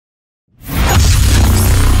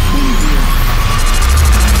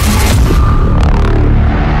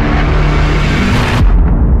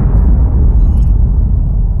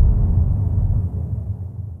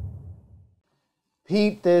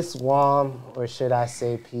Peepthiswom, or should I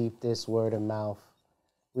say Peep this word of mouth.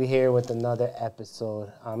 We here with another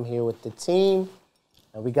episode. I'm here with the team,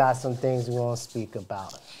 and we got some things we want to speak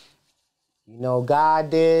about. You know, God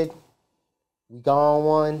did. We gone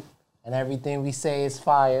one, and everything we say is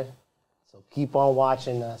fire. So keep on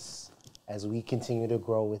watching us as we continue to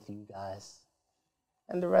grow with you guys.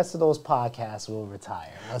 And the rest of those podcasts will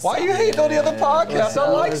retire. Why you hating on the other podcasts? I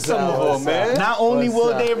like some of them, man. Not only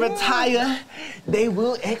will they retire, they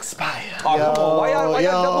will expire. Oh, come on. Why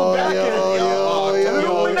y'all double backing?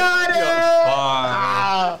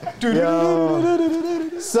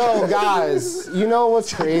 So, guys, you know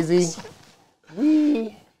what's crazy?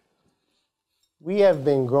 We have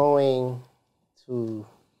been growing to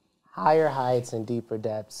higher heights and deeper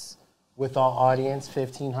depths with our audience,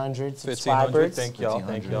 1,500 subscribers. Thank y'all.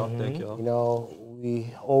 You know,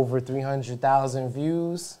 we over 300,000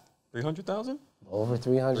 views. 300,000? Over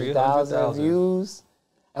 300,000 views.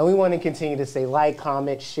 And we want to continue to say like,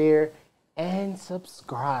 comment, share, and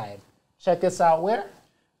subscribe. Check us out where?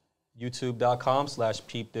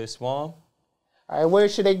 YouTube.com/Peepthiswom. All right, where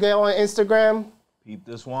should they go on Instagram?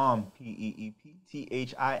 Peepthiswom,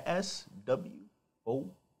 Peepthiswom.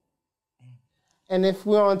 And if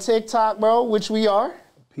we're on TikTok, bro, which we are?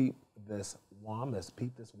 Peepthiswom, that's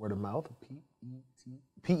Peep this word of mouth,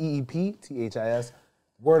 Peepthis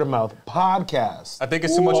word of mouth podcast. I think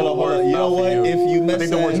it's too much of a word. You know what? If you mess the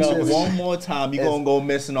it up word's one more time, you're going to go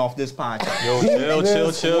missing off this podcast. Yo,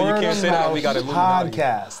 chill. You can't say that. We got to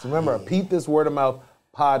podcast. Remember, Peep this word of mouth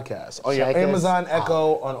podcast on your Amazon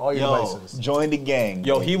Echo, on all your devices. Join the gang.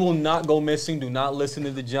 Yo, he will not go missing. Do not listen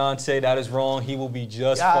to Dajonte. That is wrong. He will be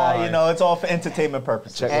just fine. You know, it's all for entertainment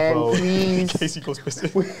purposes. Check And the please In case he goes missing.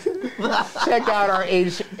 check out our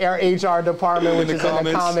HR department, which is in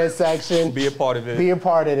the comment section. Be a part of it. Be a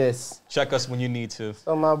part of this. Check us when you need to.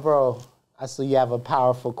 So, my bro, I see you have a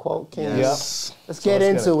powerful quote. Yes. Let's get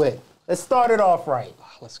into it. Let's start it off right.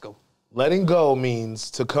 Let's go. Letting go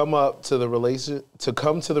means to come to the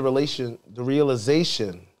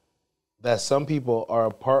realization that some people are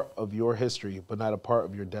a part of your history, but not a part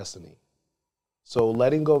of your destiny. So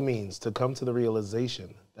letting go means to come to the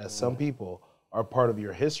realization that some people are part of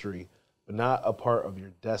your history, but not a part of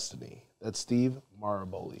your destiny. That's Steve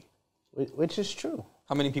Maraboli. Which is true.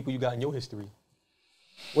 How many people you got in your history?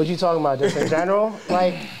 What you talking about, just in general?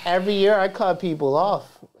 Like, every year I cut people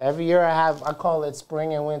off. Every year I call it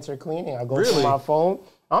spring and winter cleaning. I go to my phone.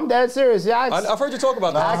 I'm dead serious. Yeah, I've heard you talk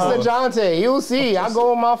about that. Ask Dajonte. You'll see. I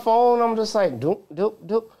go on my phone. I'm just like, doop, doop,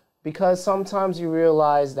 doop. Because sometimes you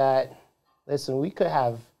realize that, listen, we could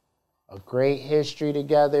have a great history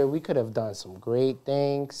together. We could have done some great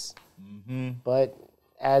things. But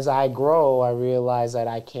as I grow, I realize that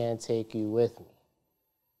I can't take you with me.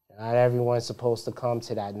 Not everyone's supposed to come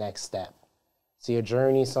to that next step. See, a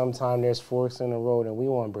journey, sometimes there's forks in the road, and we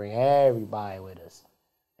want to bring everybody with us.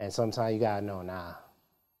 And sometimes you got to know, nah,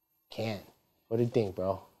 can't. What do you think,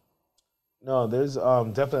 bro? No, there's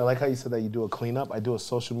definitely, I like how you said that you do a cleanup. I do a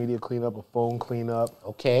social media cleanup, a phone cleanup.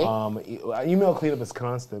 Okay. Email cleanup is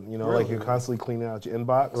constant, you know, like you're constantly cleaning out your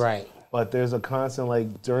inbox. Right. But there's a constant,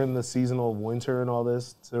 like during the seasonal winter and all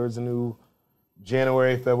this, there's a new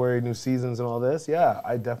January, February, new seasons and all this. Yeah,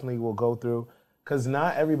 I definitely will go through, because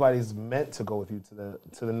not everybody's meant to go with you to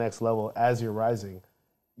the next level as you're rising.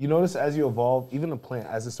 You notice as you evolve, even the plant,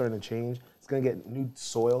 as it's starting to change, it's going to get new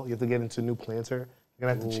soil. You have to get into a new planter. You're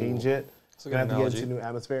going to have to change it. You're going to have to get into a new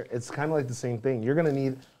atmosphere. It's kind of like the same thing. You're going to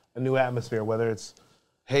need a new atmosphere, whether it's,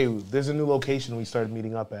 hey, there's a new location we started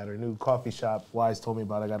meeting up at, or a new coffee shop Wise told me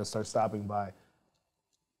about I got to start stopping by.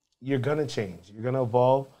 You're going to change. You're going to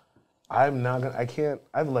evolve. I've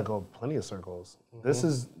let go of plenty of circles. This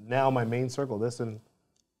is now my main circle. This in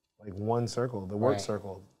like one circle, the work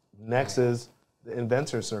circle. Next is the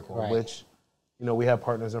inventor circle, which, you know, we have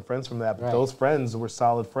partners and friends from that. But those friends were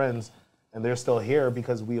solid friends, and they're still here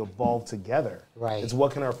because we evolved together. Right. It's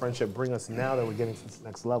what can our friendship bring us now that we're getting to this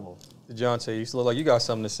next level. Dajonte, you look like you got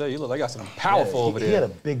something to say. You look like you got something powerful over there. He had a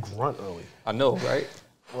big grunt early. I know, right?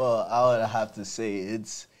 Well, I would have to say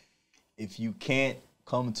it's, if you can't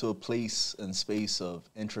come to a place and space of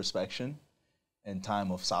introspection and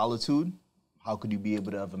time of solitude, how could you be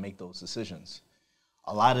able to ever make those decisions?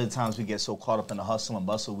 A lot of the times we get so caught up in the hustle and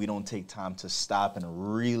bustle, we don't take time to stop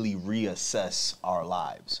and really reassess our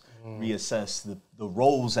lives, reassess the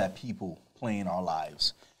roles that people play in our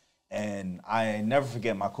lives. And I never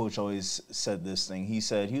forget, my coach always said this thing. He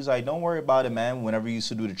was like, don't worry about it, man. Whenever you used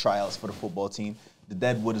to do the tryouts for the football team, the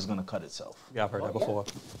dead wood is going to cut itself. Yeah, I've heard that before.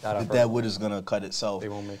 The dead wood is going to cut itself. They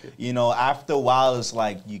won't make it. You know, after a while, it's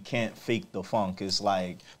like you can't fake the funk. It's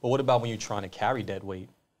like... But what about when you're trying to carry dead weight?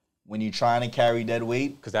 when you're trying to carry dead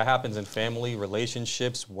weight. Because that happens in family,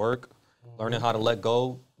 relationships, work, learning how to let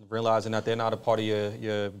go, realizing that they're not a part of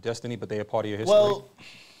your destiny, but they're a part of your history. Well,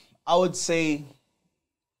 I would say,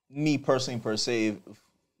 me personally, per se,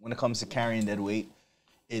 when it comes to carrying dead weight,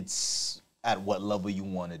 it's at what level you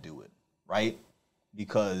want to do it, right?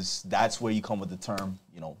 Because that's where you come with the term,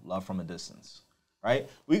 love from a distance, right?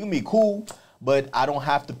 We can be cool, but I don't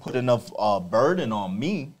have to put enough burden on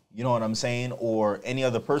me, you know what I'm saying, or any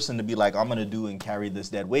other person to be like, I'm going to do and carry this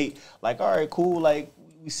dead weight. Like, all right, cool, like,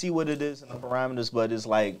 we see what it is in the parameters, but it's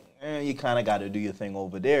like, you kind of got to do your thing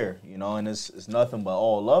over there, and it's nothing but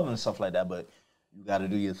all love and stuff like that, but you got to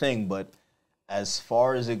do your thing. But as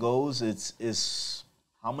far as it goes, it's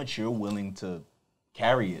how much you're willing to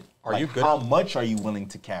carry it. Are you good? How much are you willing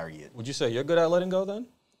to carry it? Would you say you're good at letting go then?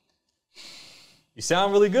 You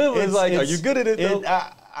sound really good, but are you good at it though?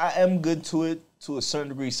 I am good to it to a certain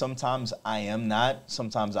degree. Sometimes I am not.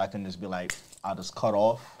 Sometimes I can just be like, I'll just cut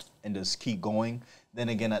off and just keep going. Then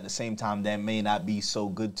again, at the same time, that may not be so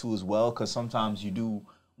good too as well, because sometimes you do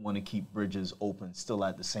want to keep bridges open still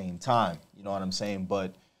at the same time. You know what I'm saying?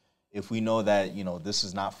 But if we know that, this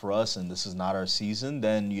is not for us and this is not our season,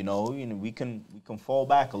 then, we can fall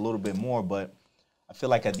back a little bit more. But I feel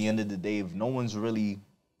like at the end of the day, if no one's really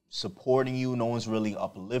supporting you, no one's really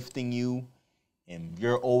uplifting you, and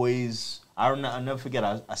you're always, I'll never forget,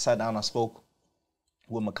 I sat down, I spoke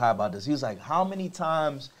with Maciah about this. He was like, how many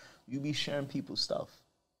times you be sharing people's stuff?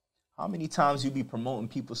 How many times you be promoting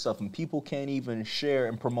people's stuff and people can't even share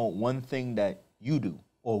and promote one thing that you do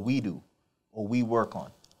or we work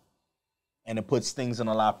on? And it puts things in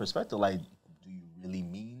a lot of perspective. Like, do you really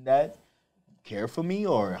mean that? Care for me,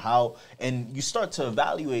 or how? And you start to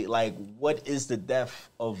evaluate, like, what is the depth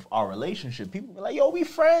of our relationship? People be like, yo, we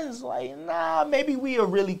friends. Like, nah, maybe we a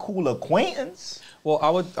really cool acquaintance. Well,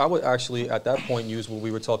 I would actually at that point use what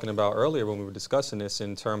we were talking about earlier when we were discussing this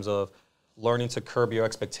in terms of learning to curb your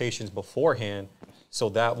expectations beforehand, so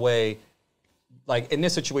that way, like in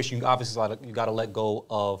this situation, you obviously you got to let go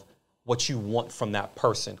of what you want from that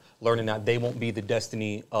person, learning that they won't be the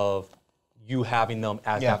destiny of you having them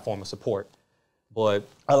as that form of support. But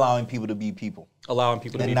allowing people to be people. Allowing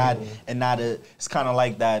people to be not, people. And not it's kind of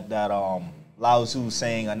like that Lao Tzu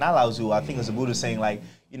saying, not Lao Tzu, I think it's a Buddha saying, like,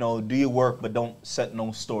 do your work, but don't set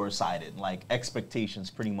no store aside it. Like, expectations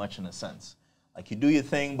pretty much in a sense. Like, you do your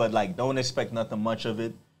thing, but like, don't expect nothing much of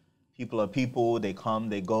it. People are people, they come,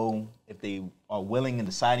 they go. If they are willing and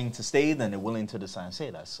deciding to stay, then they're willing to decide and say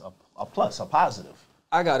that's a plus, a positive.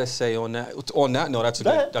 I gotta say on that note,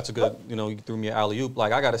 that's a good, you threw me an alley-oop.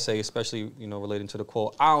 Like, I gotta say, especially, relating to the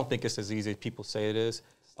quote, I don't think it's as easy as people say it is.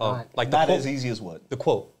 Not as easy as what? The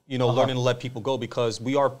quote, learning to let people go, because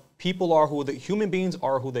human beings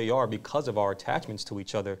are who they are because of our attachments to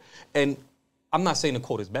each other. And I'm not saying the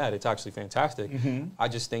quote is bad, it's actually fantastic. Mm-hmm. I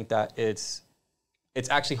just think that it's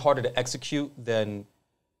actually harder to execute than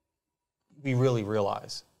we really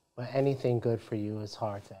realize. But anything good for you is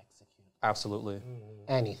hard to execute. Absolutely.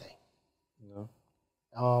 Anything. Yeah.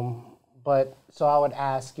 But so I would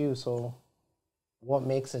ask you, so what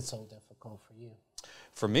makes it so difficult for you?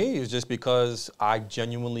 For me, it's just because I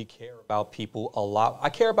genuinely care about people a lot. I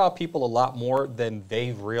care about people a lot more than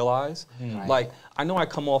they realize. Right. Like, I know I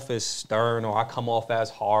come off as stern or I come off as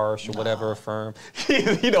harsh or whatever, firm.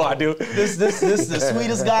 I do. This the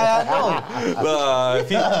sweetest guy I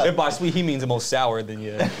know. If by sweet he means the most sour, then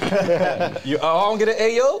yeah. I don't get an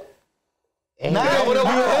Ayo? Nah, what up,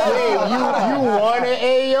 you want an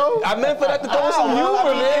Ayo? I meant for that to throw some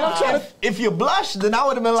humor, man. I'm trying to. If you blush, then I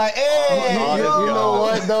would have been like, hey, you know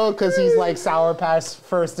what though? Because he's like Sour Patch.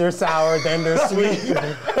 First they're sour, then they're sweet.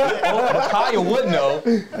 Maciah would know.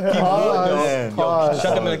 He would know. Yo,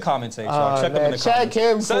 check him in the comments section. Check him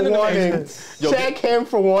in the comments. Check him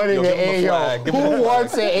for wanting an Ayo. Who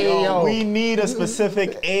wants an Ayo? We need a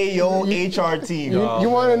specific Ayo HR team.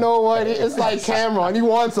 You want to know what? It's like Cameron. He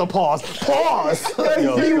wants a pause.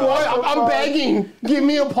 I'm begging. Give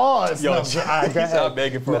me a pause. Yo, he's not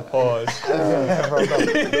begging for a pause.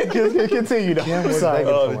 Continue though. Sorry.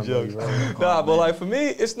 The jokes. Nah, but like for me,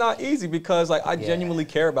 it's not easy because like I genuinely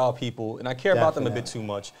care about people and I care about them a bit too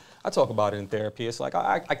much. I talk about it in therapy. It's like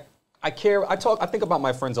I care. I think about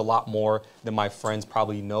my friends a lot more than my friends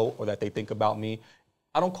probably know or that they think about me.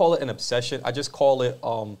 I don't call it an obsession. I just call it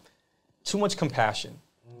too much compassion.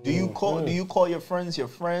 Do you call your friends,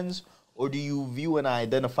 or do you view and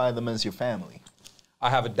identify them as your family?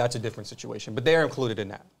 That's a different situation, but they're included in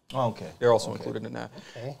that. Oh, okay. They're also included in that.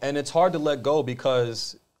 Okay. And it's hard to let go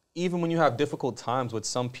because even when you have difficult times with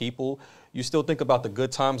some people, you still think about the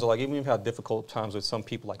good times. Or like even if you have difficult times with some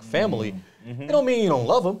people like family, it don't mean you don't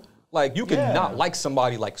love them. Like, you can not like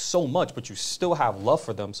somebody like so much, but you still have love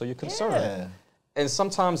for them, so you're concerned. Yeah. And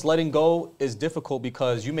sometimes letting go is difficult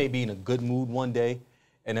because you may be in a good mood one day,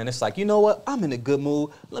 and then it's like, you know what, I'm in a good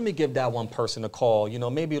mood. Let me give that one person a call. You know,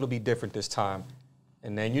 maybe it'll be different this time.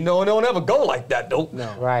 And then, you know, it'll never go like that, though.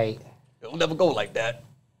 No. Right. It'll never go like that.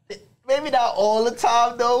 Maybe not all the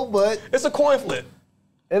time, though, but... It's a coin flip.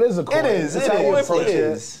 It is a coin. It is. It's It how you is. approach It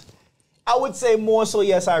is. I would say more so,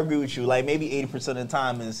 yes, I agree with you. Like, maybe 80% of the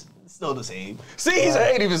time is still the same. See, he's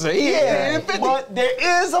at 80%. Yeah, He 50. but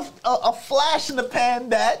there is a flash in the pan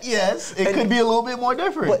that, yes, it could be a little bit more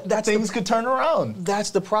different. But that's Things could turn around. That's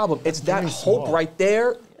the problem. It's that very hope small. right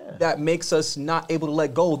there that makes us not able to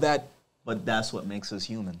let go. But that's what makes us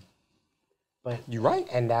human. But You're right.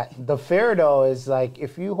 And that the fear though is like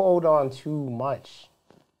if you hold on too much,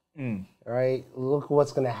 right? Look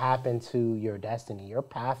what's gonna happen to your destiny. Your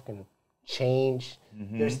path can change.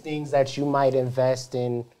 There's things that you might invest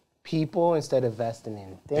in people instead of investing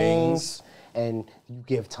in things. And you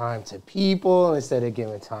give time to people instead of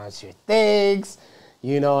giving time to your things.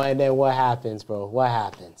 You know, and then what happens, bro? What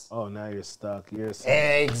happens? Oh, now you're stuck. You're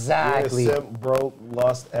Exactly. You're simp, broke,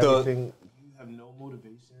 lost everything. You have no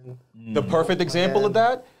motivation. The perfect example of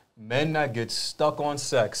that, men that get stuck on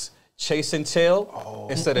sex, chasing tail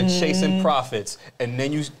instead of chasing profits. And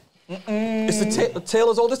then you, it's the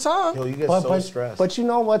tailors all the time. Yo, you get so stressed. But you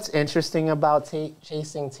know what's interesting about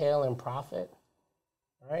chasing tail and profit,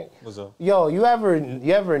 right? What's up? Yo, you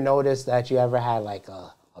ever notice that you ever had like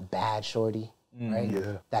a bad shorty, right?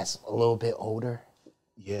 Yeah. That's a little bit older,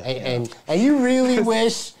 Yeah. and you really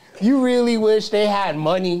wish they had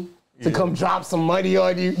money to come drop some money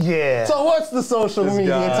on you. Yeah. So what's the social media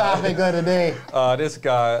guy. topic of the day? This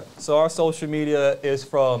guy. So our social media is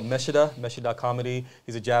from Maciah Comedy.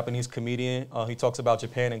 He's a Japanese comedian. He talks about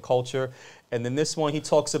Japan and culture. And then this one, he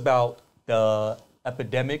talks about the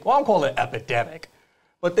epidemic. Well, I'm calling it epidemic.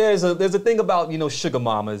 But there's a thing about, you know, sugar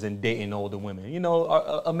mamas and dating older women. You know,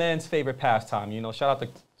 a man's favorite pastime. You know, shout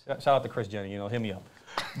out to Chris Jenner. You know, hit me up.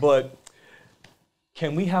 But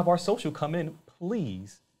can we have our social come in,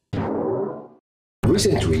 please?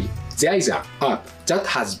 Recently, there is an app that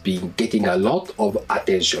has been getting a lot of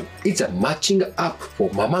attention. It's a matching app for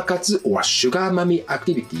mamakatsu or sugar mommy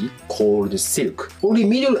activity called Silk. Only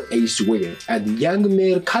middle-aged women and young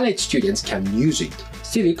male college students can use it.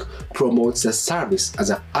 Silk promotes the service as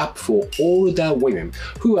an app for older women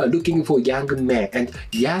who are looking for young men and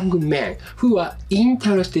young men who are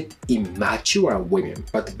interested in mature women.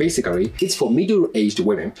 But basically, it's for middle-aged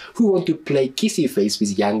women who want to play kissy face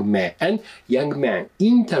with young men and young men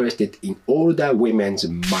interested in older women's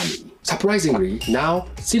money. Surprisingly, now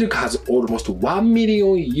Silk has almost 1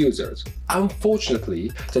 million users.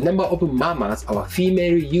 Unfortunately, the number of mamas or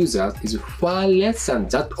female users is far less than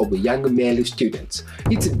that of young male students.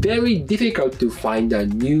 It's very difficult to find a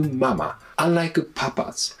new mama. Unlike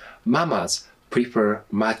papas, mamas prefer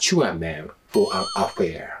mature men for an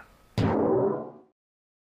affair.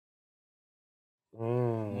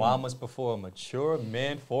 Mamas prefer a mature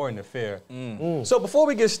man for an affair. So before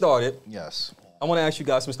we get started, Yes. I want to ask you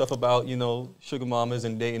guys some stuff about, you know, sugar mamas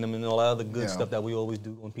and dating them and all that other good stuff that we always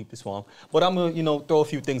do on Peepthiswom. But I'm going to, you know, throw a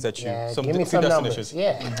few things at you. Yeah, some give me few some numbers. definitions.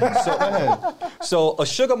 Yeah. So a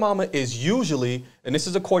sugar mama is usually, and this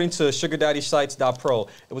is according to sugardaddysites.pro,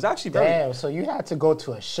 it was actually very... Damn. So you had to go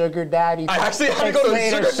to a sugar daddy. I actually had to go to a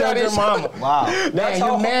explain sugar daddy. mama. Wow. Man, how-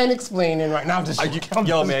 your man explaining right now. I'm just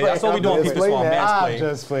Yo, man, that's what we do on Peepthiswom, I'm mansplain.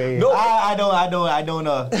 just playing. No, I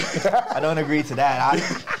don't agree to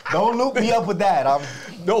that. Don't loop me up with that.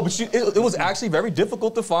 No, but it was actually very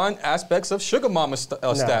difficult to find aspects of sugar mama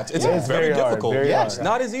stats. It's It's very very hard, difficult. very Yeah, hard. it's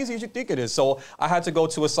not as easy as you think it is. So I had to go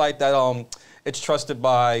to a site that it's trusted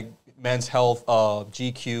by Men's Health,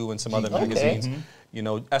 GQ, and some other magazines. You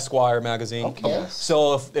know, Esquire magazine. Okay.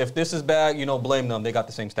 So if this is bad, you know, blame them. They got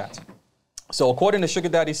the same stats. So according to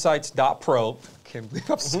sugardaddysites.pro, can't believe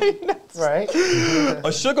I'm saying that. Right.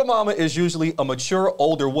 A sugar mama is usually a mature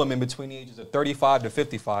older woman between the ages of 35 to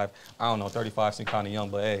 55. I don't know, 35 seems kind of young,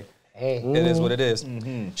 but hey, it is what it is.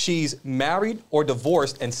 She's married or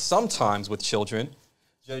divorced and sometimes with children.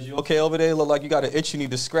 Judge, you okay over there? Look like you got an itch you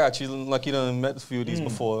need to scratch. You look like you done met a few of these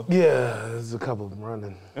before. Yeah, there's a couple of them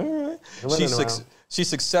running. All right. Running around. She's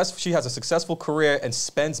successful. She has a successful career and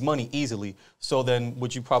spends money easily. So then,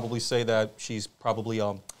 would you probably say that she's probably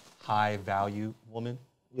a high value woman?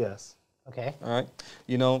 Yes. Okay. All right.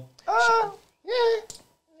 You know,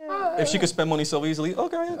 if she could spend money so easily,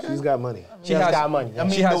 okay. She's got money. She has got money. I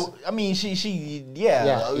mean, She has-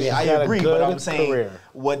 I got a agree, but I'm good saying career.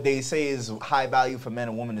 what they say is high value for men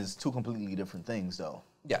and women is two completely different things, though.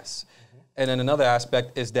 Yes. And then another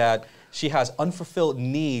aspect is that she has unfulfilled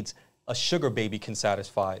needs a sugar baby can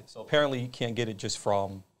satisfy. So apparently you can't get it just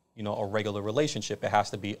from, you know, a regular relationship. It has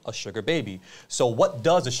to be a sugar baby. So what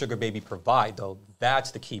does a sugar baby provide, though?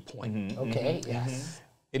 That's the key point. Okay, yes.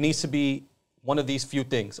 It needs to be one of these few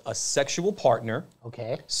things: a sexual partner,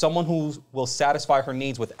 Okay. someone who will satisfy her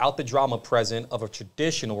needs without the drama present of a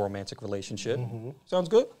traditional romantic relationship. Sounds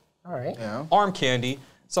good? All right. Yeah. Arm candy,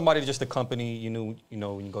 somebody to just accompany you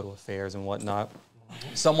know, when you go to affairs and whatnot.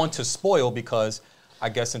 Someone to spoil, because I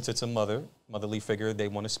guess since it's a motherly figure, they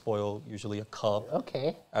want to spoil usually a cub,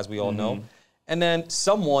 Okay. as we all know. And then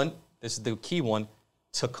someone, this is the key one,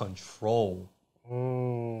 to control.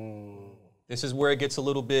 This is where it gets a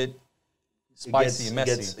little bit spicy and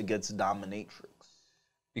messy. It gets dominatrix.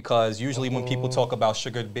 Because usually when people talk about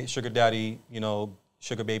sugar daddy, you know,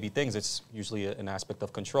 sugar baby things, it's usually an aspect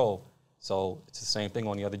of control. So it's the same thing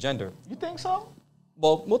on the other gender. You think so?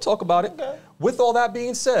 Well, we'll talk about it. Okay. With all that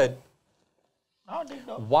being said, I don't think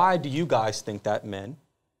so. why do you guys think that men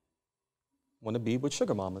want to be with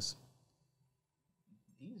sugar mamas?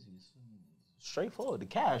 Easy. Straightforward. The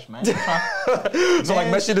cash, man. So like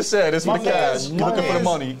Maciah just said, it's for the cash. You're looking for the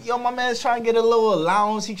money. Yo, my man's trying to get a little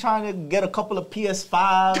allowance. He trying to get a couple of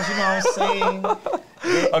PS5s, you know what I'm saying?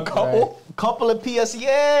 A couple? Couple of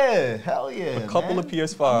yeah, hell yeah. A couple of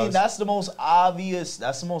PS5s. I mean, that's the most obvious.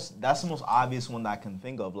 That's the most obvious one that I can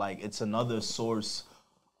think of. Like, it's another source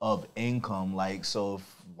of income. Like, so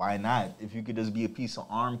why not? If you could just be a piece of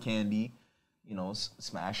arm candy, you know,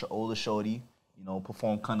 smash an older shorty, you know,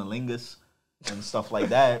 perform cunnilingus and stuff like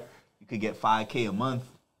that, you could get $5K a month.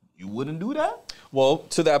 You wouldn't do that? Well,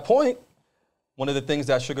 to that point, one of the things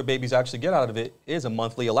that sugar babies actually get out of it is a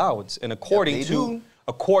monthly allowance. And according to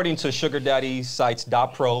sugar daddy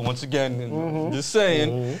sites.pro, once again, just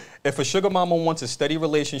saying, if a sugar mama wants a steady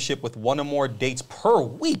relationship with one or more dates per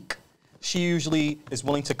week, she usually is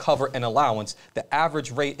willing to cover an allowance. The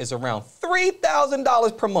average rate is around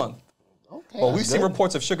 $3,000 per month. Okay. Well, we've seen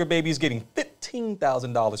reports of sugar babies getting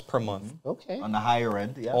 $15,000 per month. Okay. On the higher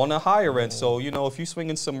end, yeah. On the higher end. So, you know, if you're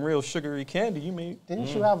swinging some real sugary candy, you may... Didn't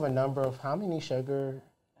you have a number of how many sugar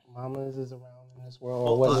mamas is around in this world?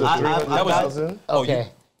 Or was it that was- 300,000? Okay.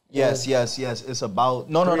 Yes. It's about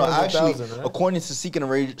no. Actually, 300,000, right? according to Seek and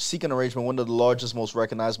Arrangement, one of the largest, most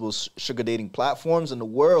recognizable sugar dating platforms in the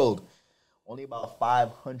world, only about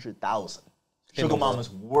 500,000 sugar mamas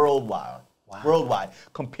worldwide. Worldwide,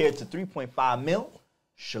 compared to 3.5 mil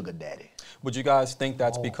sugar daddy. Would you guys think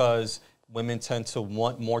that's because women tend to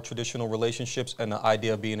want more traditional relationships, and the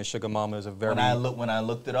idea of being a sugar mama is a very... When I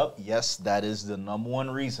looked it up, yes, that is the number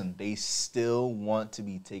one reason. They still want to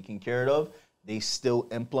be taken care of. They still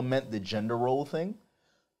implement the gender role thing.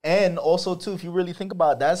 And also, too, if you really think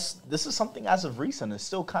about it, this is something as of recent. It's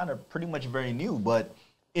still kind of pretty much very new, but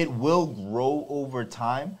it will grow over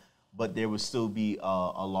time. But there will still be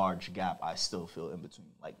a large gap, I still feel, in between.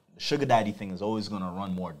 Like, the sugar daddy thing is always going to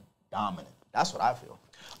run more dominant. That's what I feel.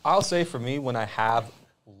 I'll say for me, when I have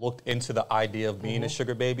looked into the idea of being a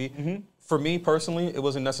sugar baby, for me personally, it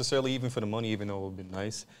wasn't necessarily even for the money, even though it would have been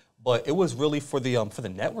nice, but it was really for the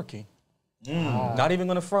networking. Not even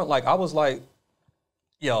gonna front. Like, I was like,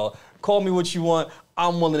 yo, call me what you want.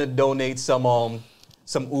 I'm willing to donate some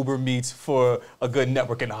Uber Meats for a good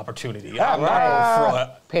networking opportunity. I'm not gonna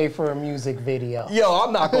front. Pay for a music video. Yo,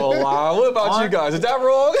 I'm not gonna lie. What about you guys? Is that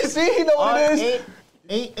wrong? See, you know what it is?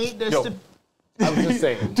 Ain't there Yo. still... I was just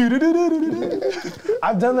saying.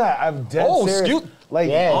 I've done that. I'm dead serious.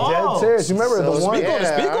 Dead serious. You remember the one? Speak on it.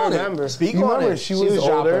 Speak on it. Remember. Speak You on remember it. she was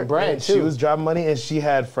older, dropping bread, and she too. was dropping money, and she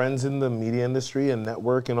had friends in the media industry and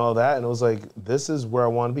network and all that, and it was like, this is where I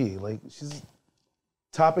want to be. Like, she's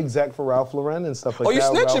top exec for Ralph Lauren and stuff like Oh, you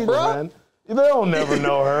that. snitching, bro. Lauren. They don't never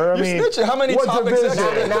know her. I You mean, snitching. How many what's top the execs?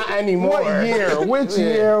 vision? Not anymore. What year? Which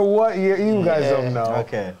year? What year? You guys don't know.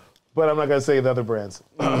 Okay. But I'm not gonna say the other brands.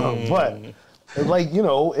 But like, you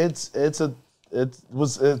know, it's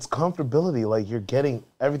comfortability. Like, you're getting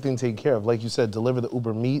everything taken care of. Like you said, deliver the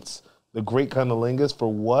Uber Meats, the great cunnilingus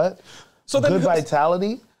for what? So then- good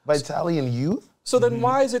vitality and youth, So then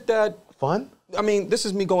why is it that, fun. I mean, this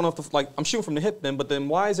is me going off the, like, I'm shooting from the hip then, but then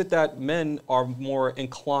why is it that men are more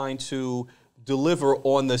inclined to deliver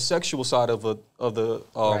on the sexual side of the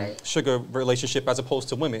Right. sugar relationship as opposed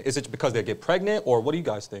to women? Is it because they get pregnant, or what do you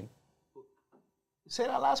guys think? Say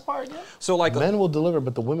that last part again. So like, Men will deliver,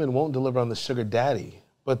 but the women won't deliver on the sugar daddy.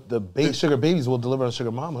 But the sugar babies will deliver on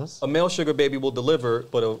sugar mamas. a male sugar baby will deliver,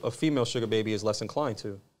 but a female sugar baby is less inclined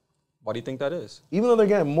to. Why do you think that is? Even though they're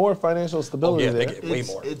getting more financial stability they there. get way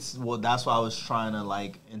more. Well, that's why I was trying to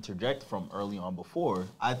like interject from early on before.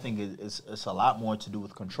 I think it's a lot more to do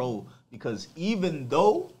with control, because even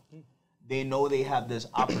though they know they have this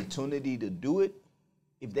opportunity to do it,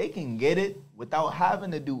 if they can get it without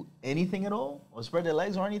having to do anything at all or spread their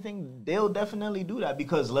legs or anything, they'll definitely do that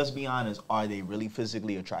because let's be honest, are they really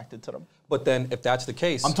physically attracted to them? But then if that's the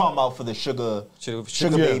case, I'm talking about for the sugar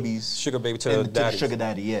babies. Sugar baby to and daddies. the sugar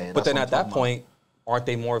daddy, yeah. But then at that point, point, aren't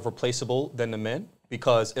they more replaceable than the men?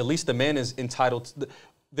 Because at least the man is entitled to,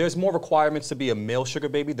 there's more requirements to be a male sugar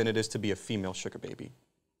baby than it is to be a female sugar baby.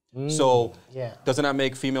 So doesn't that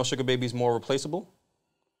make female sugar babies more replaceable?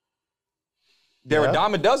 They're a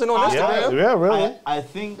dime a dozen on Instagram. Yeah, really. I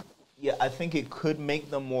think it could make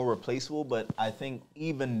them more replaceable, but I think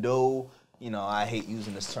even though, I hate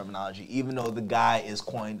using this terminology, even though the guy is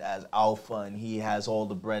coined as alpha and he has all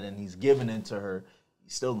the bread and he's giving it to her,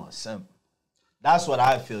 he's still gonna simp. That's what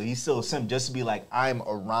I feel. He's still simp just to be like, I'm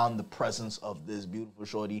around the presence of this beautiful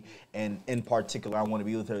shorty, and in particular, I want to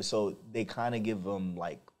be with her. So they kind of give them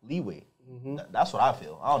like leeway. That's what I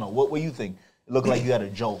feel. I don't know. What you think? It looked like you had a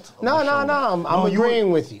jolt. No. I'm agreeing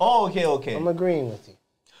with you. Oh, okay. I'm agreeing with you.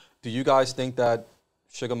 Do you guys think that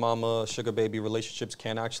sugar mama, sugar baby relationships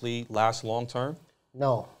can actually last long term?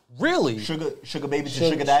 No. Really? Sugar baby to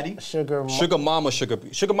sugar daddy? Sugar mama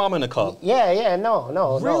in a cup. Yeah,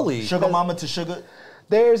 no. Really? Sugar mama to sugar?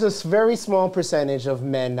 There's a very small percentage of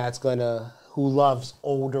men who loves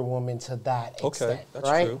older women to that extent, that's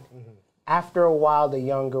right? true. After a while, the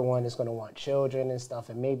younger one is gonna want children and stuff,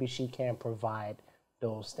 and maybe she can't provide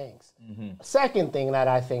those things. Second thing that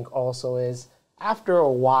I think also is, after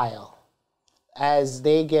a while, as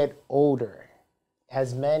they get older,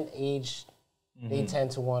 as men age, they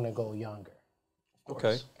tend to want to go younger.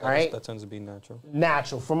 Okay. Right? That tends to be natural.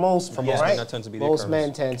 Natural for most men, most right? men, that tends to be the most occurrence.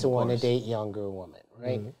 men tend to want to date younger women,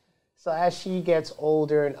 right? So as she gets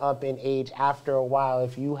older and up in age, after a while,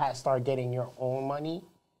 if you start getting your own money,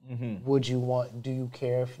 do you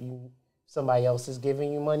care if somebody else is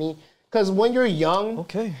giving you money? Because when you're young,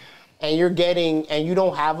 and you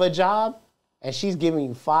don't have a job, and she's giving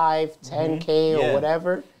you 5, 10K or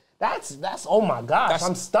whatever, that's oh my gosh,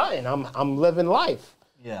 I'm stunting. I'm living life.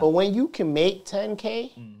 Yeah. But when you can make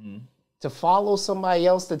 10K to follow somebody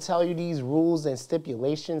else to tell you these rules and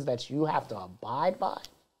stipulations that you have to abide by,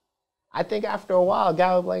 I think after a while, a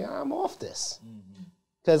guy will be like, I'm off this.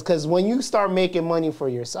 Because when you start making money for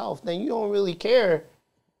yourself, then you don't really care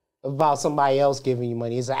about somebody else giving you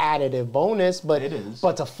money. It's an additive bonus, but it is.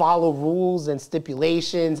 But to follow rules and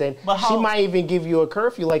stipulations, and she might even give you a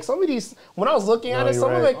curfew. Like some of these, when I was looking at it,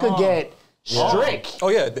 some of it could get strict. Oh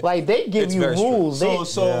yeah, like they give you rules.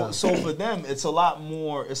 So for them, it's a lot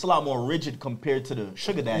more rigid compared to the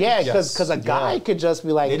sugar daddy. Yeah, because a guy could just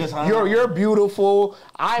be like, you're beautiful.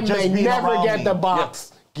 I may never get the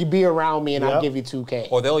box. You be around me and I'll give you 2K.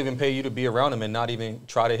 Or they'll even pay you to be around them and not even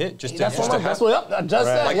try to hit. That's what I just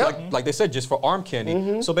said. Like they said, just for arm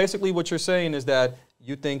candy. So basically what you're saying is that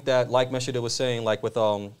you think that, like Maciah was saying, like with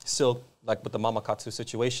Silk, like with the Mama Katsu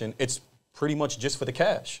situation, it's pretty much just for the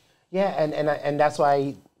cash. Yeah, and that's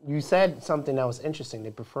why you said something that was interesting.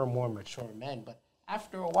 They prefer more mature men. But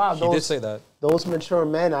after a while, He did say that. Those mature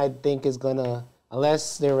men, I think, is going to,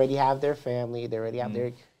 unless they already have their family, they already have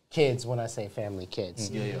their kids, when I say family,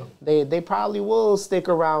 kids. They probably will stick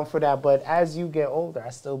around for that, but as you get older, I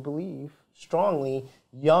still believe strongly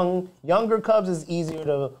younger cubs is easier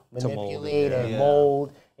to manipulate and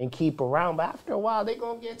mold and keep around, but after a while, they're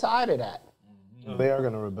going to get tired of that. They are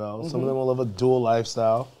going to rebel. Some of them will live a dual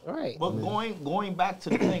lifestyle. Right. But going back to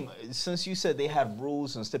the thing, since you said they have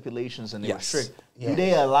rules and stipulations and they were strict, do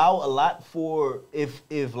they allow a lot for, if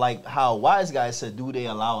like how Wise Guy said, do they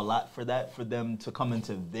allow a lot for that, for them to come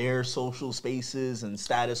into their social spaces and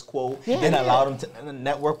status quo and allow them to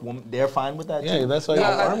network? They're fine with that too? Yeah, that's why you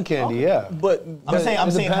have arm candy, But I'm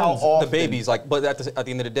saying how often. The babies, but at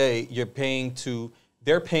the end of the day,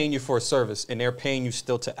 they're paying you for a service, and they're paying you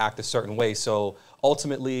still to act a certain way. So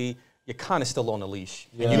ultimately, you're kind of still on a leash.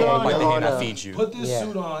 And you don't like the hand that feeds you. Put this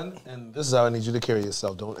suit on, and this is how I need you to carry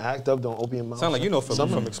yourself. Don't act up. Don't open your mouth. Sound like you know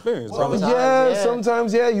from experience. Well,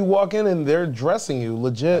 sometimes, you walk in and they're dressing you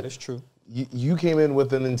legit. That is true. You came in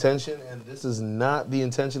with an intention, and this is not the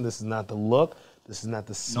intention. This is not the look. This is not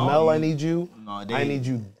the smell. I need you. I need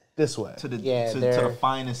you this way. To the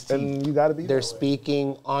finest teeth. And you got to be. They're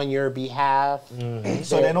speaking on your behalf.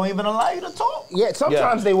 So they don't even allow you to talk. Yeah,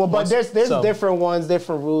 sometimes they will, but there's different ones,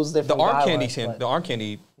 different rules, different The arm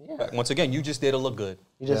candy, once again, you just there to look good.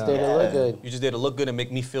 You just there to look good. You just there to look good and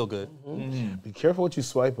make me feel good. Be careful what you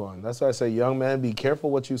swipe on. That's why I say, young man, be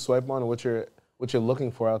careful what you swipe on and what you're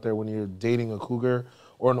looking for out there when you're dating a cougar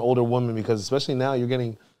or an older woman, because especially now you're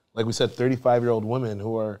getting, like we said, 35-year-old women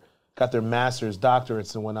who got their masters,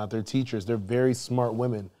 doctorates and whatnot. They're teachers. They're very smart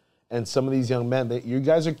women. And some of these young men, you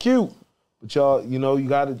guys are cute, but y'all, you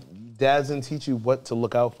got to dads didn't teach you what to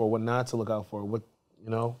look out for, what not to look out for, what, you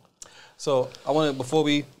know? So I want to, before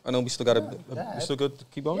I know we still got to, we still good to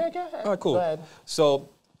keep going? Yeah, go ahead. All right, cool. Go ahead. So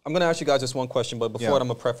I'm going to ask you guys this one question, but before that, I'm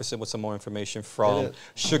going to preface it with some more information from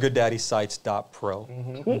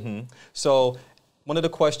sugardaddysites.pro. So one of the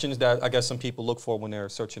questions that I guess some people look for when they're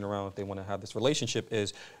searching around if they want to have this relationship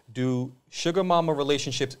is, do sugar mama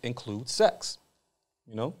relationships include sex?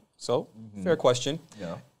 You know, so fair question.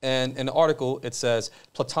 Yeah. And in the article, it says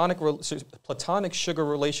platonic sugar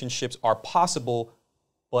relationships are possible,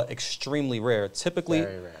 but extremely rare. Typically,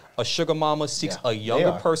 Very rare. a sugar mama seeks a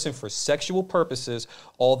younger person for sexual purposes,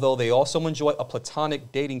 although they also enjoy a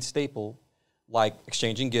platonic dating staple like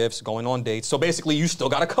exchanging gifts, going on dates. So basically, you still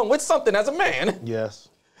got to come with something as a man. Yes.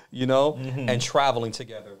 You know, and traveling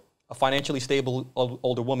together. A financially stable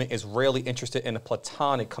older woman is rarely interested in a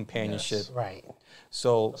platonic companionship. Right.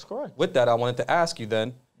 So with that, I wanted to ask you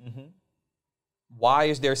then, why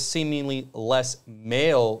is there seemingly less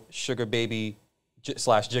male sugar baby /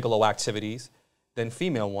 gigolo activities than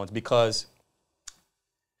female ones? Because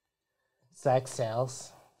sex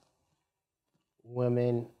sells.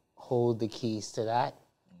 Women hold the keys to that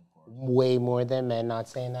way more than men. Not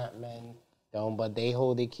saying that men don't, but they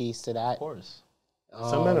hold the keys to that. Of course.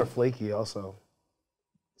 Some men are flaky also.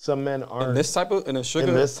 Some men aren't. in this type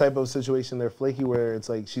of situation, they're flaky where it's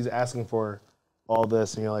like she's asking for all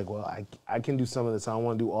this, and you're like, well, I can do some of this. I don't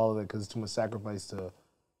want to do all of it because it's too much sacrifice to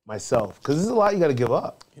myself. Because there's a lot you got to give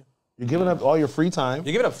up. You're giving up all your free time.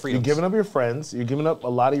 You're giving up freedom. You're giving up your friends. You're giving up a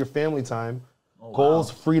lot of your family time, goals,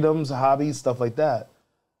 freedoms, hobbies, stuff like that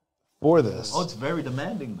for this. Oh, it's very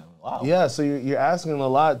demanding, though. Wow. Yeah, so you're asking a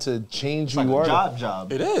lot to change who you are.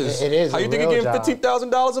 Job. It is. It is How a you think real you're job. getting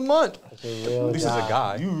 $15,000 a month? It's a real This is a job.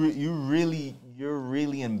 guy. You're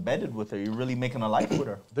really embedded with her. You're really making a life with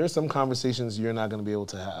her. There's some conversations you're not going to be able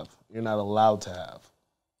to have. You're not allowed to have.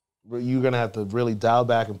 You're going to have to really dial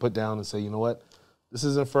back and put down and say, you know what? This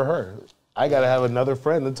isn't for her. I got to have another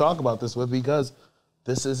friend to talk about this with because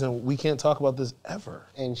we can't talk about this ever.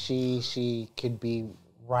 And she could be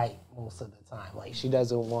right most of the time. Like, she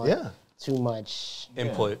doesn't want too much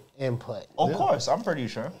Input. Of course, I'm pretty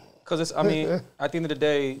sure. Because I mean, at the end of the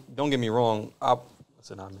day, don't get me wrong. I'm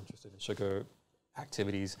interested in sugar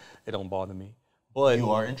activities. It don't bother me. But You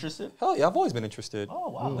are interested? hell yeah, I've always been interested. Oh,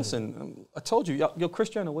 wow. Listen, I told you, yo,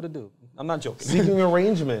 Cristiano, what to do? I'm not joking. Seeking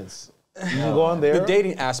arrangements. You can go on there. The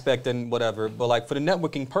dating aspect and whatever, but like for the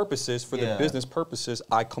networking purposes, for the business purposes,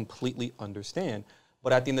 I completely understand.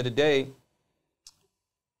 But at the end of the day,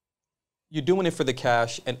 you're doing it for the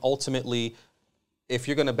cash, and ultimately, if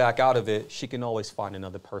you're gonna back out of it, she can always find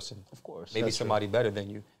another person. Of course. Maybe somebody better than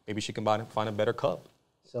you. Maybe she can find a better cup.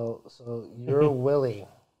 So you're willing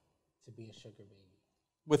to be a sugar baby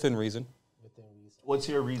Within reason. within reason. What's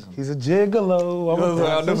your reason? He's a gigolo.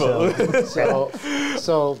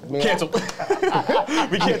 So may Cancel.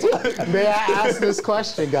 We cancel. may I ask this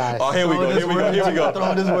question, guys? Oh, here we go. Here we go. Here we go.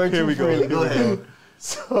 Throw this word Here too we go. freely. Go ahead.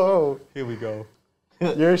 So Here we go.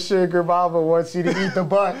 your sugar mama wants you to eat the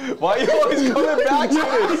butt. Why are you always coming back to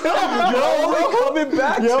this? You're always coming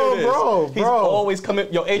back to this. bro. He's always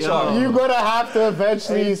coming. Yo, HR. You're gonna have to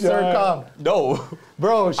eventually succumb, No.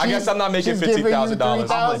 bro. I guess I'm not making she's giving you $50,000.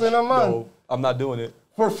 $3,000 a month No, I'm not doing it.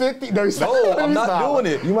 for 50. No, I'm not doing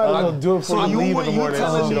it. You might as well do it before you leave in the morning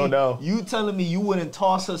since you don't know. You telling me you wouldn't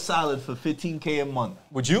toss her salad for $15K a month?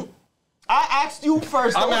 Would you? I asked you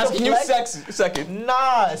first. I'm That was a asking you flex. second.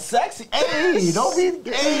 Nah, sexy. Hey, don't be.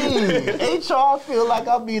 Hey, HR feel like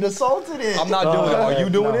I'm being assaulted. I'm not doing it. Are you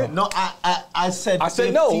doing it? No, I said. I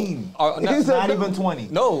said no. 15. Not Not even 20.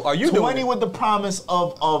 No, are you doing 20 it? with the promise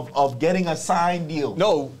of getting a signed deal.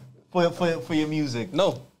 No, For your music.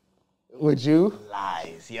 no. Would you?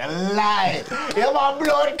 Lies. You lie. You're my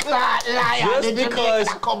blood clot liar. Just because-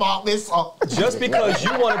 come out with some Just because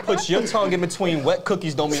you want to put your tongue in between wet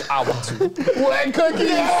cookies don't mean I want to. Wet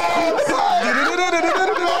cookies. I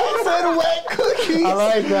said wet cookies. I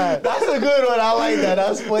like that. That's a good one. I like that.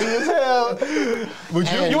 That's funny as hell.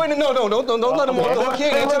 Would you? You ain't no. Don't let him off. He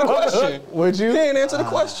can't answer the question. Would you? He can't answer the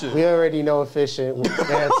question. We already know efficient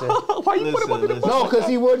answer. Why you put him under the Listen. No, because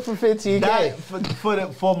he would for 15K.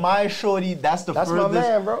 That, for my shorty, that's the That's my furthest.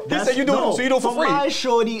 man, bro. He said you do it, so you do it for free. For my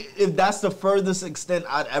shorty, if that's the furthest extent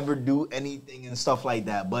I'd ever do anything and stuff like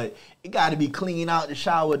that, but it got to be clean out the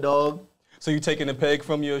shower, dog. So you taking a peg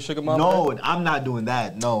from your sugar mama? No, I'm not doing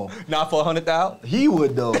that. No, Not for 100,000. he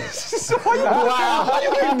would though. He would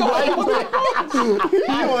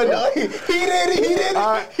though. He didn't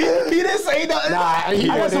say nothing. Nah,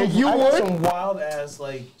 you I got would. some wild ass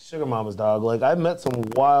like sugar mamas, dog. Like I met some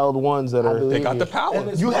wild ones that are. They got the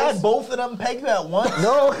power. You had both of them pegged at once.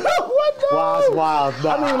 No, what the? Wild, wild.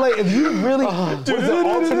 I mean, like, if you really was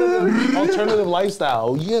an alternative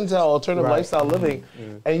lifestyle, you get into alternative lifestyle living,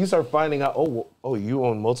 and you start finding out, oh, you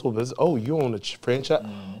own multiple businesses. Oh, you own a franchise.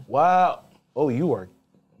 Wow. Oh, you are.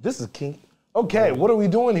 This is king. Okay, what are we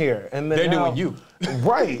doing here? And then They're now, doing you.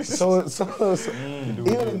 Right. So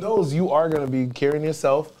even in those, you are going to be carrying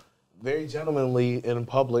yourself very gentlemanly in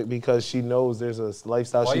public because she knows there's a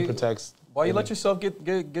lifestyle she protects. Why you let yourself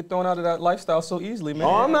get thrown out of that lifestyle so easily, man?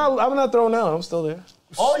 Oh, I'm not thrown out. I'm still there.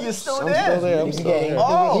 Oh, you're still I'm there. still there. I'm still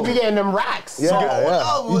there. He be getting them racks.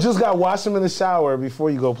 Yeah. You just got to wash them in the shower before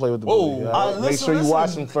you go play with the booty. Make sure you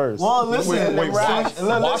wash them first. Well, listen. Wait,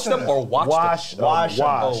 wash them or watch them? Wash.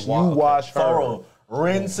 You wash her. Thorough.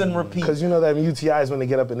 Rinse and repeat. Because you know that UTIs, when they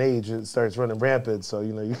get up in age, it starts running rampant. So,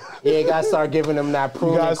 you know, you gotta start giving them that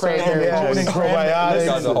prune and cranberry juice. probiotics. You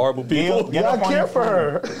guys are horrible people. You gotta care for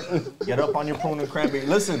her. Get up on your prune and cranberry.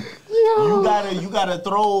 Listen, you gotta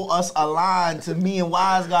throw us a line to me and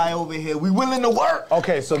Wise Guy over here. We willing to work.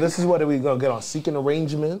 Okay, so this is what are we gonna get on? Seeking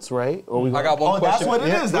arrangements, right? Or we I got one question. That's what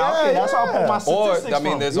it is. Okay, that's how I put my statistics Or, I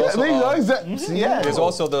mean, from. there's also... There's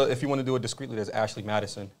also if you want to do it discreetly, there's Ashley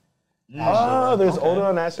Madison. there's older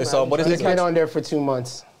on Ashley. So what is He's it? been on there for 2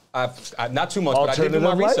 months. I've not 2 months, but I did do my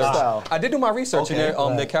Alternative research. lifestyle. I did do my research,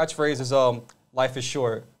 and their catchphrase is "Life is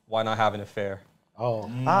short. Why not have an affair?"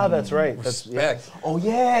 That's right. Respect. Oh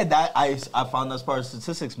yeah, that I found that's part of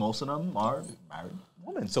statistics. Most of them are married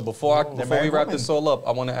women. So before we married wrap women. this all up,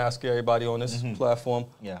 I want to ask everybody on this platform,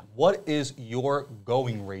 Yeah. what is your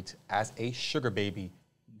going rate as a sugar baby?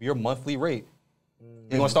 Your monthly rate.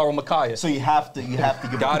 You're gonna start with Maciah. So you have to give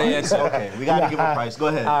Gotta a price. answer. Okay, we gotta give a price. Go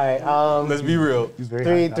ahead. All right. Let's be real.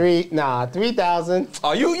 3,000.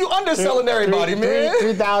 Oh, you underselling everybody, man.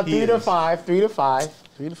 3,000, 3 to 5, 3 to 5.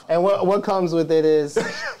 And what comes with it is No,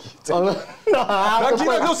 sell it. what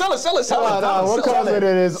comes with it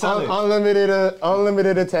is Sell it.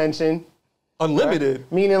 unlimited attention. Unlimited.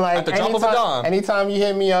 Meaning like At the drop of a dime. anytime you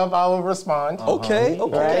hit me up, I will respond. Okay.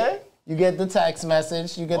 Right? You get the text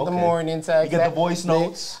message. You get the Okay. morning text. You get the voice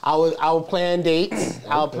notes. I will plan dates.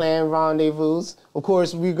 I'll plan rendezvous. Of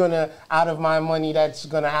course, we're gonna out of my money. That's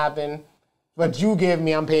gonna happen. But you give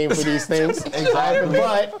me, I'm paying for these things. Exactly.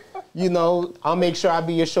 But you know, I'll make sure I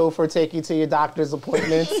be your chauffeur, take you to your doctor's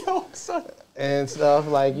appointments and stuff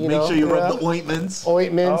like Make sure you rub the ointments.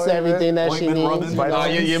 everything that she Ointment needs.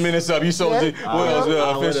 rubbing. Your minutes up. You sold it. What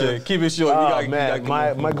else? Finish it. Keep it short. Oh man,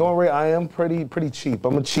 my going rate, I am pretty cheap.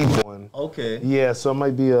 I'm a cheap one. Okay. Yeah, so it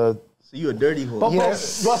might be a. So you a dirty whore.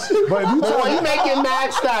 Yes. But if you Why you making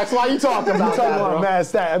mad stacks? Why you talking about talking that, about bro? mad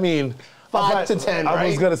stat, I mean, 5 to 10, I right?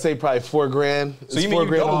 was gonna say probably $4,000. So you It's mean you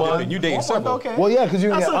 $4,000 a double month. dipping? You dating several? Okay. Well, yeah, because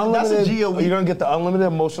you're gonna get That's a unlimited. G a week. You're gonna get the unlimited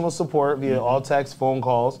emotional support via all text, phone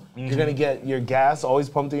calls. You're gonna get your gas always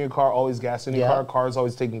pumped in your car, always gas in your car. Car's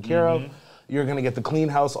always taken care of. You're gonna get the clean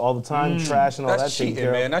house all the time, trash and all That's that taken cheating,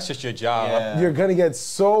 care man. of. That's just your job. Yeah. You're gonna get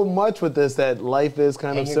so much with this that life is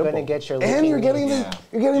kind And of you're simple. gonna get your and you're licking getting needs.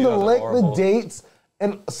 you're getting You the guys are lick, the horrible. dates,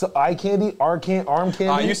 and so eye candy, arm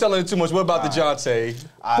candy. You selling it too much. What about Dajonte?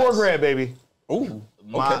 $4,000, baby. Ooh.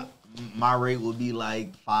 My rate would be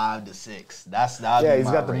like 5 to 6. That'd Yeah, be he's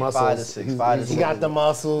my got the rate. muscles. 5 to 6. 5 to 6. He got the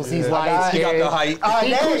muscles. He's light He got skinned. the height. He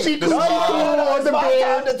cool on the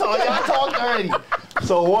bed. Y'all talked already.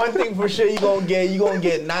 So one thing for sure, you gonna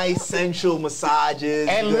get nice sensual massages.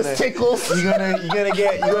 Endless tickles. You're gonna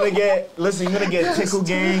get tickle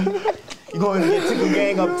gang. You're gonna get tickle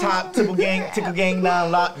gang up top, tickle gang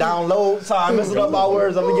down low. Sorry, I'm messing up my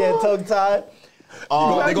words. I'm gonna get tongue tied.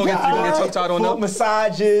 They gonna get tongue tied on foot them.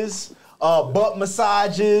 massages, butt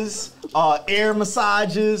massages, air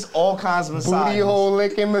massages, all kinds of massages. Booty hole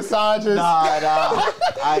licking massages. Nah.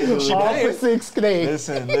 I do. Opposite snake.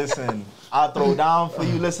 Listen. I'll throw down for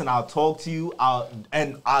you. Listen, I'll talk to you.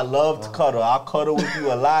 And I love to cuddle. I'll cuddle with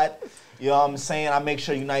you a lot. You know what I'm saying? I make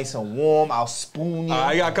sure you're nice and warm. I'll spoon you.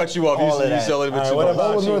 I gotta cut you off. All of You that. sell it a bit too what much. about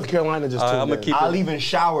What was you? North Carolina just I'm tuned gonna in? keep I'll even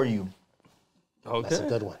shower you. That's a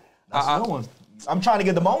good one. That's a good one. I'm trying to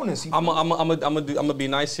get the bonus. I'm gonna be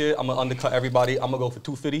nice here. I'm gonna undercut everybody. I'm gonna go for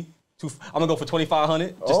 $250. I'm gonna go for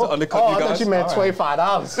 $2,500 just to undercut you I guys. thought you meant $25.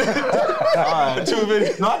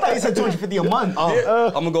 $250. No, I thought you said $250 a month.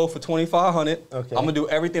 I'm gonna go for $2,500. Okay. I'm gonna do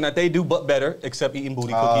everything that they do, but better, except eating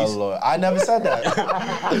booty Oh, cookies. Lord. I never said that.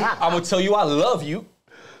 I'm gonna tell you I love you.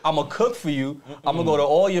 I'm gonna cook for you. I'm gonna go to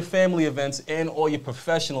all your family events and all your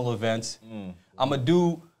professional events. I'm gonna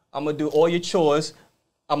do all your chores.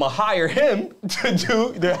 I'm gonna hire him to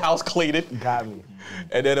do the house cleaning. Got me.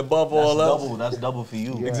 And then above all else, That's double for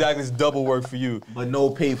you. exactly, it's double work for you. But no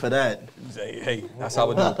pay for that. Hey, that's how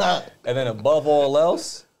we do it. And then above all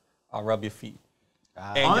else, I'll rub your feet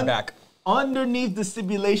and your back. Underneath the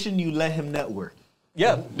stipulation, you let him network.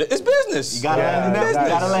 Yeah, it's business. You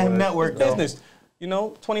gotta let him network. Though. Business. You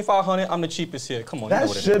know, $2,500. I'm the cheapest here. Come on. That you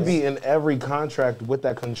know what should it be in every contract with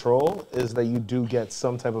that control, is that you do get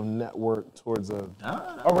some type of network towards a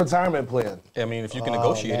retirement plan. is. I mean, if you can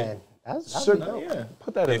negotiate it. That's Should, Yeah.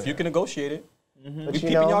 Put that in If you there. can negotiate it, But we you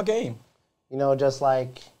peeping know, y'all game. You know, just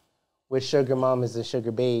like with sugar mamas and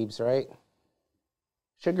sugar babes, right?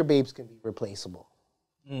 Sugar babes can be replaceable,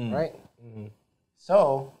 right?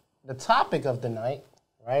 So the topic of the night,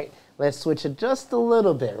 right? Let's switch it just a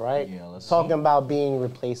little bit, right? Yeah, let's Talking about being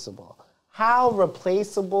replaceable. How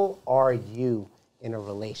replaceable are you in a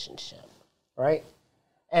relationship, right?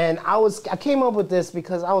 And I came up with this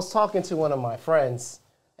because I was talking to one of my friends,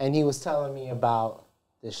 and he was telling me about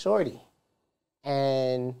this shorty.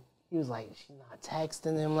 And he was like, she's not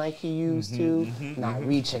texting him like he used to, not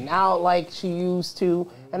reaching out like she used to.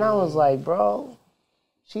 And I was like, bro,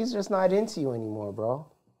 she's just not into you anymore, bro.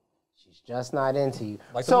 She's just not into you.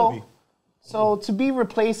 Like the movie. So to be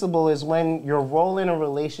replaceable is when your role in a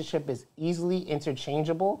relationship is easily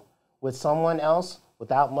interchangeable with someone else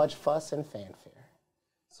without much fuss and fanfare.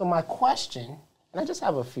 So my question, and I just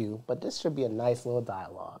have a few, but this should be a nice little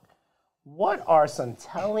dialogue. What are some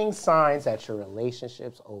telling signs that your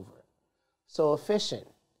relationship's over? So Efficient,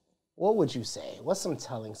 what would you say? What's some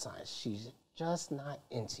telling signs she's just not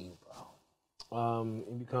into you, bro?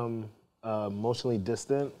 You become emotionally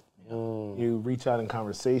distant. You reach out in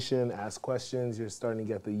conversation, ask questions. You're starting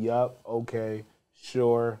to get the yup, okay,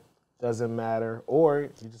 sure, doesn't matter. Or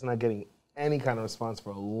you're just not getting any kind of response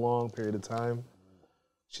for a long period of time.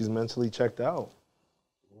 She's mentally checked out.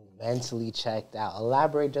 Mentally checked out.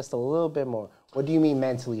 Elaborate just a little bit more. What do you mean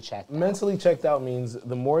mentally checked out? Mentally checked out means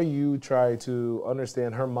the more you try to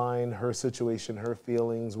understand her mind, her situation, her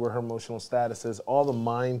feelings, where her emotional status is, all the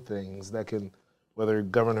mind things that can, whether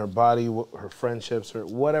govern her body, her friendships, her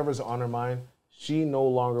whatever's on her mind, she no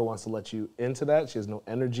longer wants to let you into that. She has no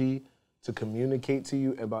energy to communicate to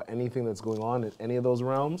you about anything that's going on in any of those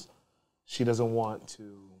realms. She doesn't want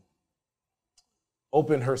to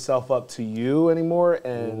open herself up to you anymore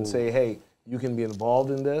and say, hey, you can be involved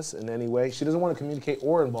in this in any way. She doesn't want to communicate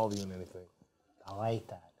or involve you in anything. I like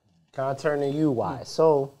that. Can I turn to you, why?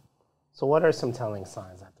 So what are some telling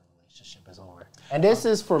signs that the relationship is over? And this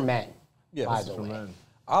is for men, by the way.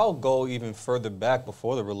 I'll go even further back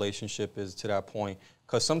before the relationship is to that point.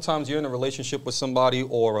 Because sometimes you're in a relationship with somebody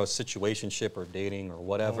or a situationship or dating or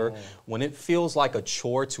whatever. When it feels like a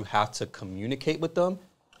chore to have to communicate with them,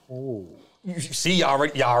 you see, y'all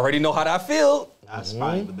already know how that feel. That's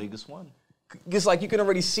probably the biggest one. It's like you can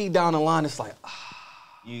already see down the line. It's like,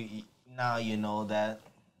 You now you know that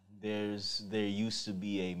there used to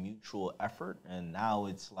be a mutual effort, and now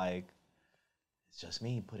it's like it's just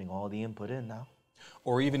me putting all the input in now.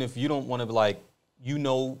 or even if you don't want to, like, you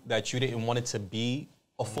know that you didn't want it to be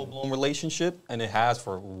a full-blown relationship, and it has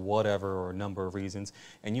for whatever or a number of reasons,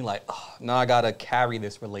 and you're like, oh, now I gotta carry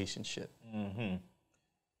this relationship.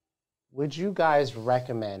 Would you guys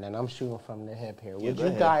recommend, and I'm shooting from the hip here, would you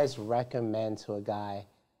guys recommend to a guy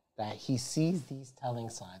that he sees these telling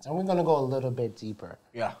signs? And we're gonna go a little bit deeper.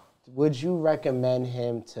 Yeah. Would you recommend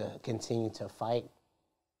him to continue to fight?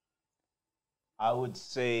 I would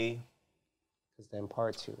say, Because then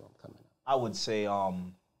part 2, I'm coming up. I would say,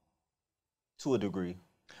 to a degree.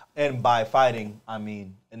 And by fighting, I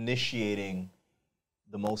mean initiating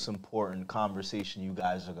the most important conversation you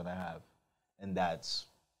guys are gonna have. And that's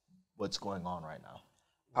what's going on right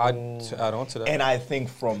now. To add on to that. And I think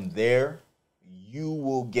from there, you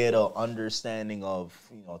will get an understanding of,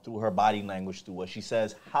 you know, through her body language, through what she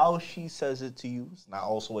says, how she says it to you. It's not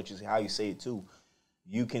also what you say, how you say it too.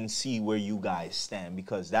 You can see where you guys stand,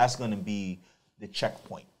 because that's going to be the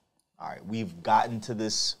checkpoint. All right, we've gotten to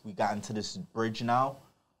this bridge now.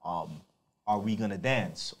 Are we going to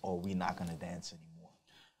dance, or are we not going to dance anymore?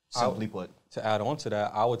 Simply put. To add on to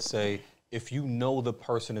that, I would say if you know the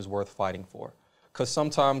person is worth fighting for. Because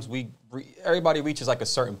sometimes everybody reaches like a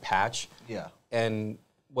certain patch. Yeah. And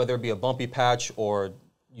whether it be a bumpy patch or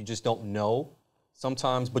you just don't know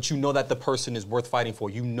sometimes, but you know that the person is worth fighting for.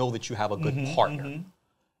 You know that you have a good partner.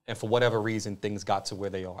 And for whatever reason, things got to where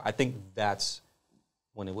they are. I think that's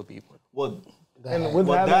when it would be. Well, And with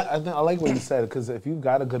that, I like what you said, because if you've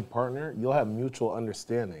got a good partner, you'll have mutual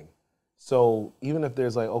understanding. So even if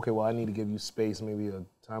there's like, okay, well, I need to give you space, maybe a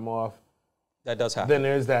time off, That does happen. then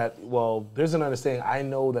there's that, well, there's an understanding. I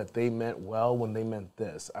know that they meant well when they meant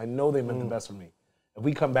this. I know they meant the best for me. If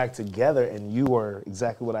we come back together and you are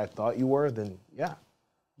exactly what I thought you were, then yeah.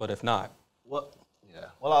 But if not, Well, yeah.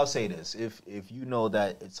 Well, I'll say this: if you know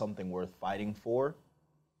that it's something worth fighting for,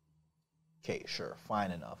 okay, sure,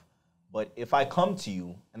 fine enough. But if I come to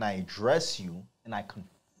you and I address you and I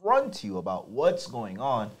confront you about what's going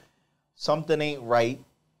on, something ain't right,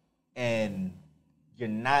 and you're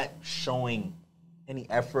not showing any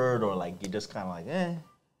effort, or like you're just kind of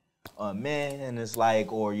like, man, and it's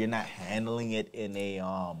like, or you're not handling it in a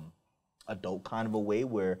adult kind of a way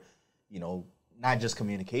where, you know, not just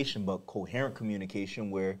communication, but coherent communication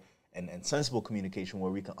where, and sensible communication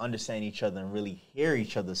where we can understand each other and really hear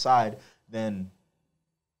each other's side, then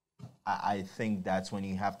I think that's when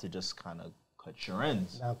you have to just kind of cut your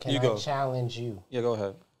ends. Now, can You I go. challenge you? yeah, go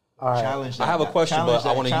ahead. All right. Challenge that I have a guy. question, Challenge but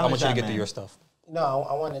I that- want you challenge to that get to man. your stuff. No,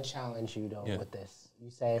 I want to challenge you, though, Yeah. with this. You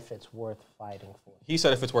say if it's worth fighting for. He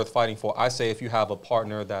said if it's worth fighting for. I say if you have a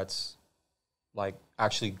partner that's like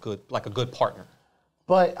actually good, like a good partner.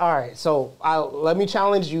 But, all right, so let me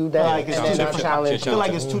challenge you then, Like it's and two then I'll different. challenge I feel you.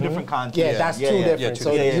 like it's two different contexts. Yeah, that's two different. two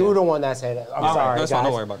So different. you're the one that said it. I'm sorry, that's guys. fine,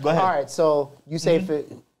 don't worry about it. Go ahead. All right, so you say if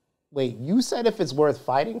it... Wait, you said if it's worth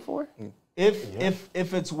fighting for? If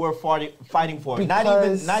it's worth fighting for,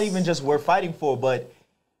 Because- not even just worth fighting for, but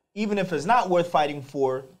even if it's not worth fighting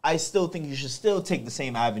for, I still think you should still take the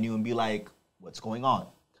same avenue and be like, what's going on?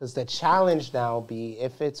 Because the challenge now be,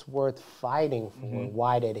 if it's worth fighting for,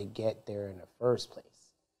 why did it get there in the first place?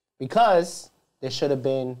 Because there should have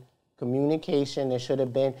been communication. There should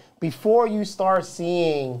have been, before you start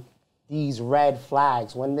seeing these red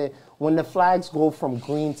flags, when the flags go from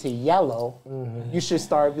green to yellow, you should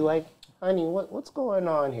start be like, honey, what's going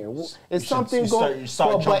on here? Is something going? you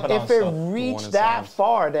start But jumping on if it stuff. reached Warning that signs.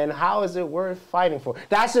 far, then how is it worth fighting for?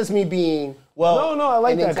 That's just me being. Well, No, I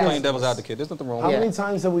like an that. example. Playing devil's advocate. There's nothing wrong How with many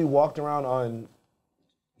times have we walked around on,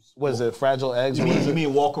 was it fragile eggs? you What is mean, you it?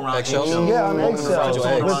 mean walk around Eggshells? eggshells? Yeah, on Walking eggshells. around Fragile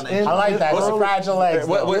eggs. eggshells. I like that. It's fragile eggs.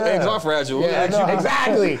 What though. eggs are fragile? Yeah, Eggs- no,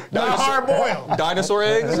 exactly. They're hard boiled. Dinosaur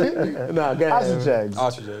eggs? No, go ahead. Ostrich eggs.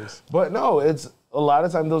 Ostrich eggs. But no, it's a lot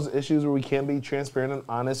of times those issues where we can't be transparent and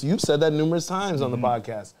honest. You've said that numerous times on the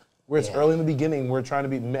podcast, where it's early in the beginning, we're trying to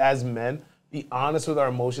be, as men, be honest with our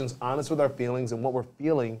emotions, honest with our feelings and what we're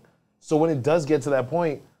feeling. So when it does get to that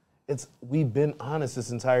point, we've been honest this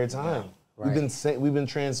entire time. Right. We've been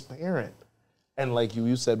transparent. And like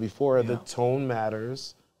you said before, the tone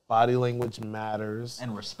matters, body language matters,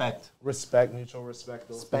 And respect. respect, mutual respect.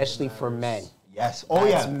 those things Especially for men. Yes. Oh,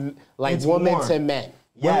 That's yeah. like It's women more. to men.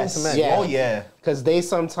 Yes. Women to men. Yeah. Oh, yeah. Because they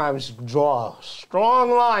sometimes draw a strong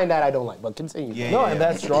line that I don't like. But continue. Yeah. No, and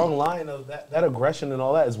that strong line of that aggression and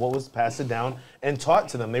all that is what was passed down and taught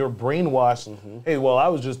to them. They were brainwashed. Hey, well, I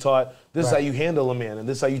was just taught this is how you handle a man and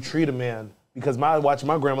this is how you treat a man. Because watching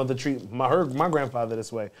my grandmother treat my grandfather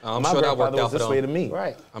this way. I'm my sure that grandfather worked out was for this them. way to me.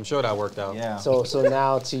 Right. I'm sure that worked out. Yeah. So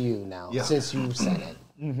now to you since you said it.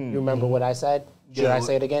 You remember what I said? Should Yeah, I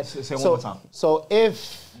say it again? say it one more time. So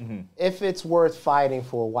if it's worth fighting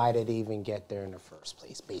for, why did it even get there in the first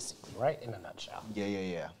place, basically, right? In a nutshell.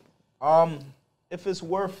 Yeah. If it's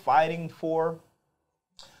worth fighting for,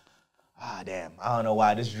 damn, I don't know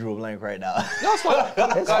why this drew a blank right now. It's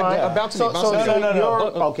fine. Bounce to me, bounce to me.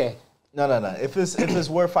 No. Okay. No. If it's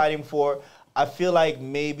worth fighting for, I feel like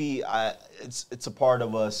maybe it's a part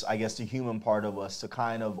of us, I guess the human part of us, to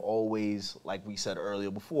kind of always, like we said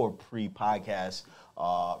earlier before, pre-podcast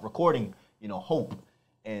recording, hope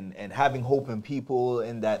and having hope in people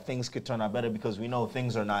and that things could turn out better, because we know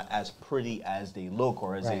things are not as pretty as they look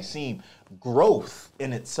or as they Right. seem. Growth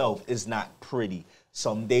in itself is not pretty.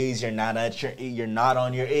 Some days you're not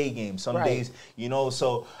on your A game. Some Right. days,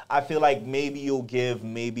 so I feel like maybe you'll give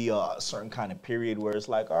maybe a certain kind of period where it's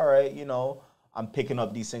like, all right, I'm picking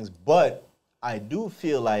up these things. But I do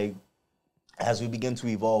feel like as we begin to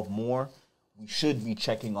evolve more, we should be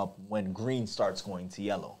checking up when green starts going to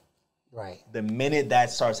yellow. Right. The minute that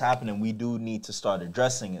starts happening, we do need to start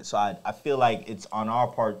addressing it. So I feel like it's on our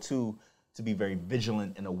part too to be very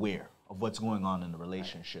vigilant and aware of what's going on in the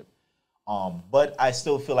relationship. But I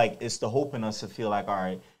still feel like it's the hope in us to feel like, all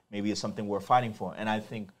right, maybe it's something worth fighting for. And I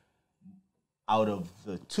think out of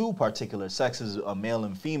the two particular sexes, male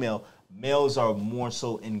and female, males are more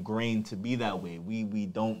so ingrained to be that way. We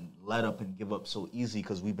don't let up and give up so easy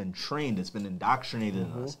because we've been trained. It's been indoctrinated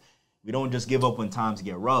in us. We don't just give up when times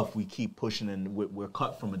get rough. We keep pushing, and we're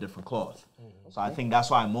cut from a different cloth. So I think that's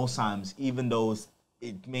why most times, even though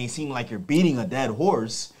it may seem like you're beating a dead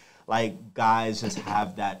horse, like guys just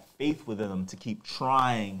have that faith within them to keep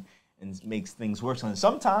trying and makes things worse. And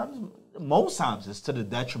sometimes, most times, it's to the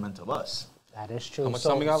detriment of us. That is true. How much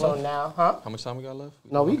time we got left? Now, huh? How much time we got left?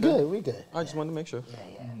 No, we good. We good. I just wanted to make sure.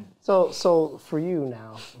 Yeah. So for you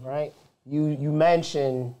now, right? You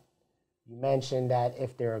mentioned that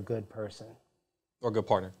if they're a good person, Or a good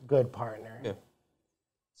partner. good partner. Yeah.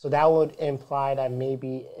 So that would imply that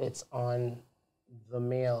maybe it's on the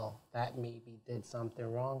male that maybe did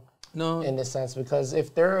something wrong. No. In the sense, because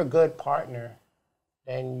if they're a good partner,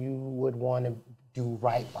 then you would want to do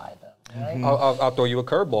right by them, right? I'll throw you a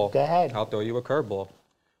curveball. Go ahead. I'll throw you a curveball.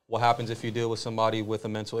 What happens if you deal with somebody with a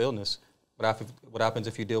mental illness? What happens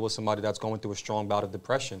if you deal with somebody that's going through a strong bout of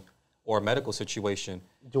depression or a medical situation?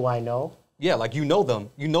 Do I know? Yeah, like you know them.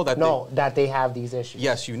 You know that that they have these issues.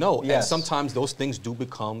 Yes, you know. Yes. And sometimes those things do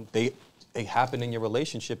become, they happen in your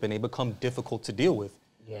relationship and they become difficult to deal with.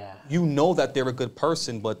 Yeah. You know that they're a good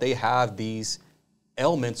person, but they have these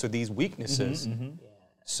ailments or these weaknesses.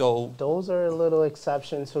 So Those are a little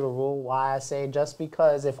exceptions to the rule. Why I say just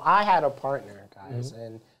because if I had a partner, guys,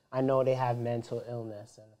 and I know they have mental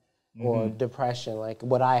illness or depression, like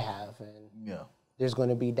what I have, and there's going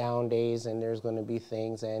to be down days and there's going to be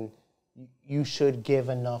things, and you should give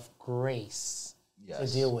enough grace to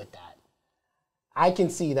deal with that. I can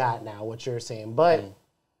see that now, what you're saying, but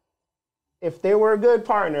if they were a good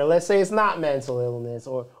partner, let's say it's not mental illness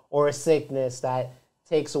or a sickness that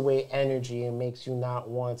takes away energy and makes you not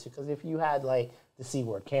want to. Because if you had like the C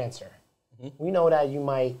word, cancer, we know that you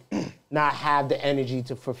might not have the energy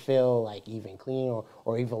to fulfill like even clean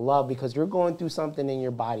or even love because you're going through something in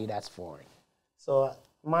your body that's foreign. So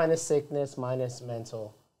minus sickness, minus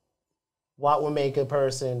mental, what would make a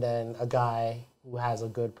person then a guy who has a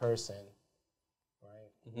good person,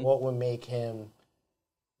 right? What would make him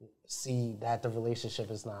see that the relationship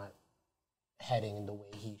is not heading in the way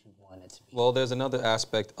he wanted to be? well, there's another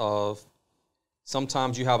aspect of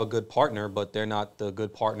sometimes you have a good partner, but they're not the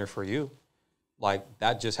good partner for you. Like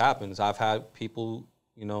that just happens. I've had people,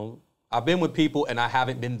 I've been with people and I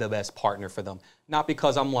haven't been the best partner for them. Not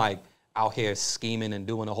because I'm like out here scheming and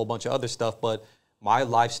doing a whole bunch of other stuff, but my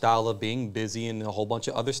lifestyle of being busy and a whole bunch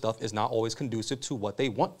of other stuff is not always conducive to what they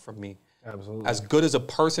want from me. Absolutely. As good as a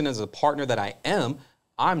person, as a partner that I am,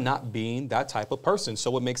 I'm not being that type of person.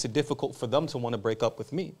 So it makes it difficult for them to want to break up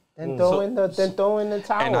with me. Then throw in the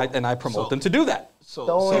towel. And I promote them to do that.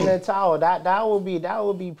 Throw in the towel. That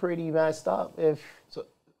would be pretty messed up if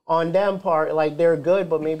on them part, like they're good,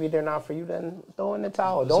 but maybe they're not for you. Then throw in the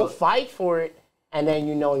towel. Don't fight for it, and then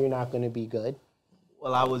you're not going to be good.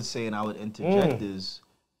 Well, I would say, and I would interject is,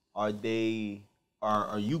 are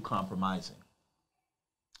you compromising?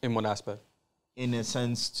 In what aspect? In a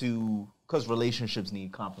sense because relationships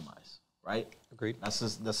need compromise, right? Agreed. That's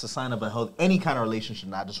a sign of a healthy, any kind of relationship,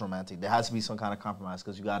 not just romantic. There has to be some kind of compromise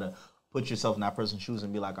because you got to put yourself in that person's shoes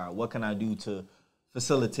and be like, all right, what can I do to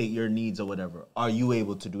facilitate your needs or whatever? Are you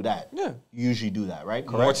able to do that? Yeah. You usually do that, right?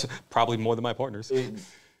 Correct. Probably more than my partners.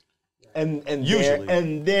 And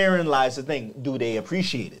Usually. Therein lies the thing. Do they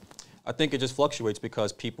appreciate it? I think it just fluctuates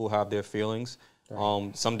because people have their feelings.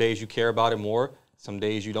 Right. Some days you care about it more. Some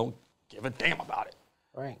days you don't give a damn about it.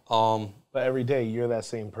 Right. But every day you're that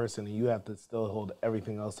same person and you have to still hold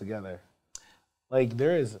everything else together. Like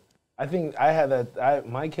I think I had that,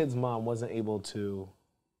 my kid's mom wasn't able to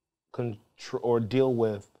control or deal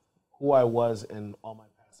with who I was and all my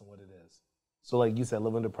past and what it is. So like you said,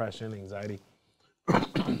 living depression, anxiety,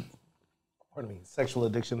 pardon me, sexual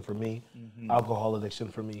addiction for me, alcohol addiction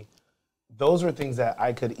for me. Those are things that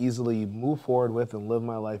I could easily move forward with and live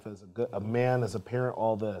my life as a man, as a parent,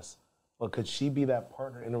 all this. But could she be that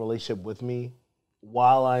partner in a relationship with me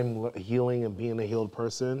while I'm healing and being a healed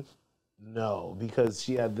person? No, because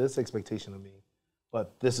she had this expectation of me,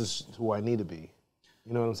 but this is who I need to be.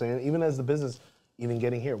 You know what I'm saying? Even as the business, even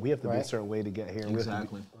getting here, we have to be a certain way to get here.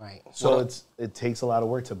 Exactly. Right. So it takes a lot of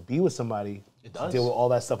work to be with somebody, to deal with all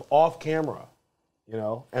that stuff off camera.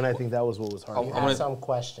 And I think that was what was hard. You have some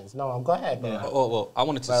questions. No, go ahead, bro. Yeah. Well, I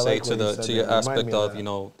wanted to say to your aspect of,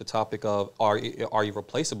 the topic of are you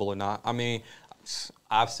replaceable or not? I mean,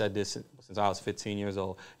 I've said this since I was 15 years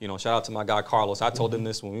old. Shout out to my guy Carlos. I told him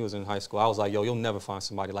this when we was in high school. I was like, yo, you'll never find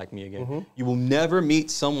somebody like me again. You will never meet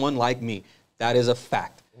someone like me. That is a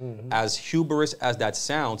fact. As hubris as that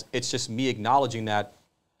sounds, it's just me acknowledging that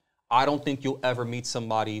I don't think you'll ever meet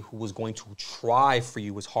somebody who was going to try for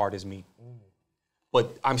you as hard as me.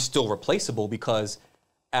 But I'm still replaceable because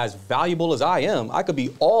as valuable as I am, I could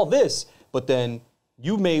be all this, but then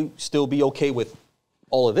you may still be okay with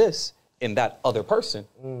all of this in that other person.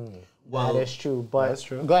 Well, that is true, but that's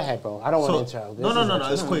true. Go ahead, bro. I don't want to interrupt.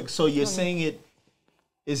 No, it's quick. So you're saying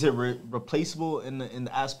is it replaceable in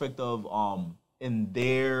the aspect of in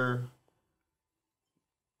their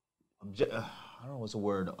I don't know what's the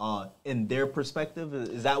word. In their perspective,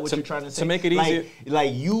 is that what you're trying to say? To make it easier,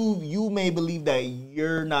 like you may believe that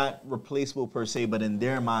you're not replaceable per se, but in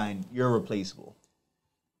their mind, you're replaceable.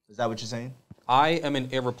 Is that what you're saying? I am an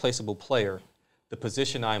irreplaceable player. The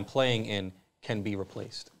position I am playing in can be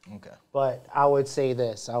replaced. Okay. But I would say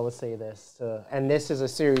this. And this is a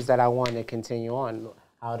series that I want to continue on,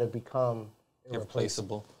 how to become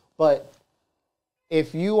irreplaceable. But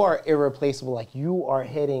if you are irreplaceable, like you are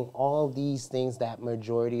hitting all these things that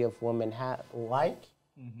majority of women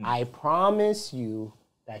I promise you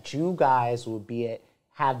that you guys will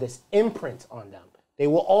have this imprint on them. They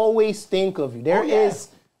will always think of you. There is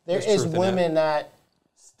women that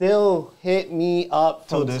still hit me up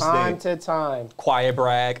from time to time. Quiet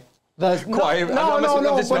brag. Quiet. No,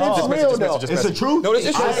 but it's real though. Is it true? No,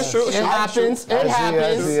 it's true. It happens. It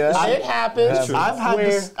happens. I've had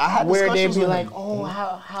this. I had where they discussions be with like, them. "Oh,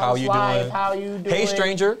 how's you life? doing? How you doing? Hey,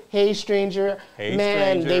 stranger. Hey, stranger. Hey,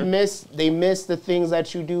 Man, stranger." they miss the things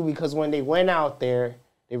that you do because when they went out there,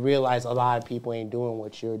 they realized a lot of people ain't doing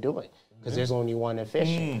what you're doing because there's only one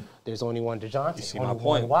official. There's only one Dajonte. You see my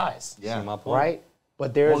point. Wise. Yeah. See my point. Right.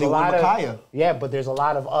 But there's Only a lot one of Maciah. but there's a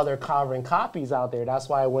lot of other carbon copies out there. That's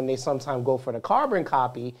why when they sometimes go for the carbon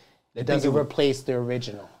copy, it doesn't replace the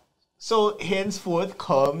original. So henceforth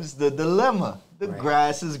comes the dilemma. The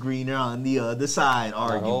grass is greener on the other side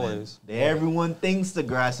argument. always. Everyone thinks the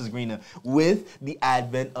grass is greener. With the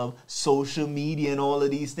advent of social media and all of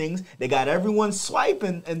these things, they got everyone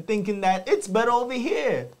swiping and thinking that it's better over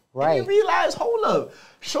here. Right. And you realize, hold up,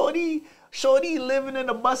 Shorty living in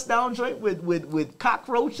a bust down joint with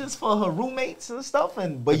cockroaches for her roommates and stuff,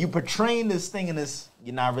 but you portraying this thing and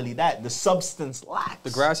you're not really that. The substance lacks. The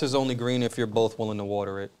grass is only green if you're both willing to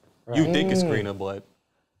water it. You think it's greener, but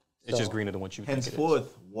it's just greener than what you think it is.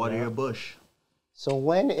 Henceforth, water your bush. So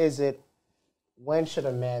when should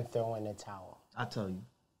a man throw in the towel? I tell you.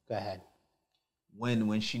 Go ahead.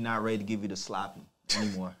 When she not ready to give you the sloppy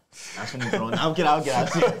anymore. That's when you throwing. I'm kidding.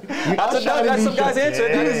 That's some guy's answer.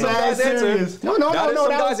 That is some guy's answer. No, that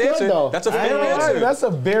was good though. That's a fair answer. That's a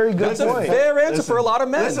very good That's point. a fair answer for a lot of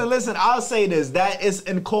men. Listen. I'll say this. That is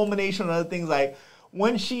in culmination of other things like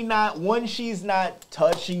when she's not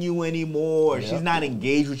touching you anymore, or she's not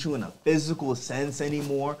engaged with you in a physical sense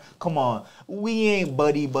anymore. Come on, we ain't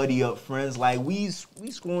buddy up friends. Like we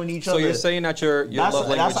screwing each other. So you're saying that your love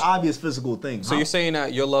language. That's an obvious physical thing. So you're saying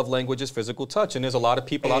that your love language is physical touch, and there's a lot of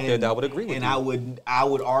people out there that would agree with you. And I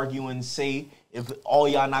would argue and say, if all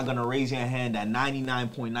y'all not gonna raise your hand, that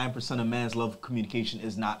 99.9% of man's love communication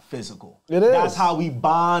is not physical. It is. That's how we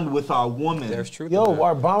bond with our woman. There's truth.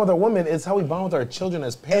 Our bond with our women is how we bond with our children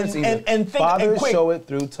as parents. Fathers show it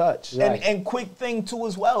through touch. Right. And quick thing too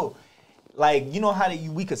as well. Like, you know how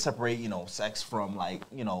we could separate, sex from love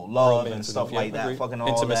romance and stuff like that, fucking all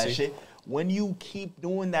intimacy. that shit. When you keep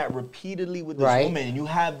doing that repeatedly with this woman and you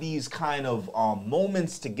have these kind of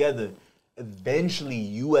moments together, eventually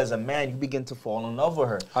you as a man, you begin to fall in love with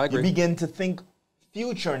her. I agree. You begin to think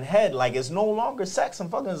future and head. Like, it's no longer sex and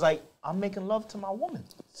fucking. It's like, I'm making love to my woman.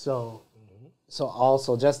 So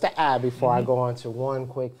also, just to add before I go on to one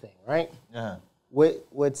quick thing, right? Yeah.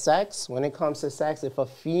 With sex, when it comes to sex, if a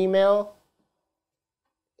female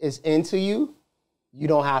is into you, you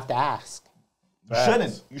don't have to ask. You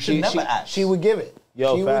shouldn't. You should never ask. She would give it.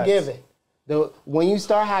 Would give it. When you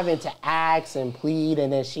start having to ask and plead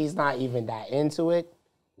and then she's not even that into it,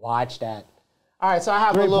 watch that. All right, so I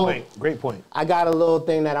have Great point. I got a little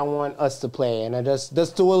thing that I want us to play, and I just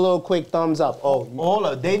do a little quick thumbs up. Hold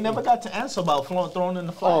up. They never got to answer about throwing in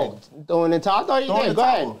the flag. Throwing the towel? I thought you did. Go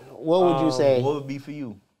ahead. What would you say? What would be for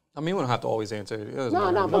you? I mean, we don't have to always answer.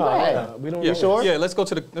 No, but go ahead. We don't. You sure? Yeah, let's go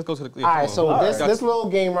to the. All right, so this little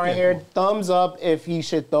game right here. Thumbs up if he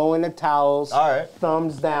should throw in the towels. All right.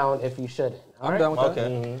 Thumbs down if he shouldn't. I'm down with that. Okay.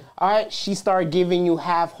 Mm-hmm. All right, she started giving you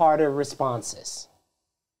half-hearted responses.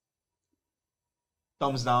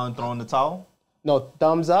 Thumbs down, throwing the towel? No,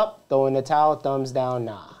 thumbs up, throwing the towel, thumbs down,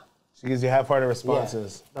 nah. She gives you half-hearted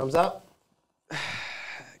responses. Yeah. Thumbs up?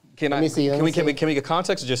 Can me see. Can we get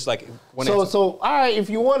context or just like one answer? So all right,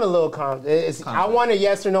 if you want a little context, I want a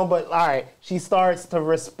yes or no, but all right, she starts to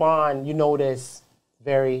respond, you notice,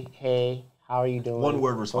 very, hey, how are you doing?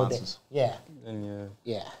 One-word responses. Yeah.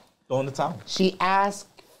 Yeah. Throwing the towel. She asked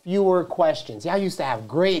fewer questions. Y'all used to have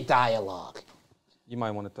great dialogue. You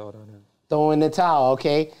might want to throw it on in. Throw in the towel,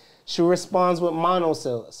 okay? She responds with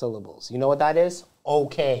monosyllables. You know what that is?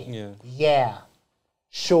 Okay. Yeah. Yeah.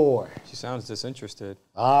 Sure. She sounds disinterested.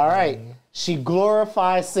 All right. She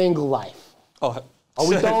glorifies single life. Oh, Are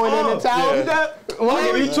we throwing in the towel? Yeah.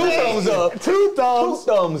 I'll give you 2 thumbs up. 2 thumbs.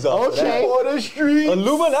 2 thumbs up. Okay. For the street.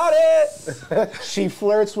 Illuminati. She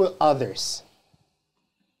flirts with others.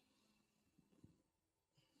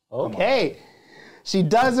 Okay. She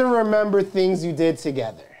doesn't remember things you did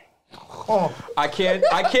together. I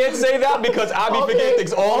can't say that because I be forgetting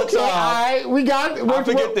things all the time. All right, we got. I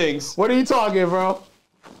forget things. What are you talking, bro?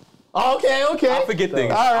 Okay. I forget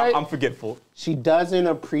things. All right. I'm forgetful. She doesn't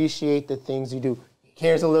appreciate the things you do.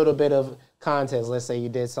 Here's a little bit of context. Let's say you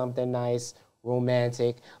did something nice,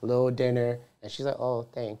 romantic, a little dinner, and she's like, "Oh,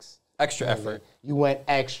 thanks." Extra effort. You went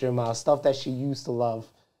extra mile. Stuff that she used to love,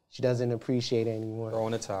 she doesn't appreciate anymore. Throw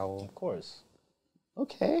in a towel. Of course.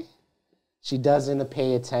 Okay. She doesn't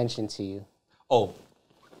pay attention to you. Oh,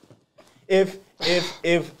 If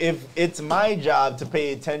it's my job to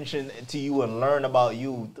pay attention to you and learn about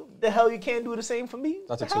you, the hell you can't do the same for me?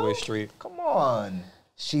 that's a The hell? two-way street. Come on.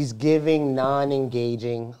 She's giving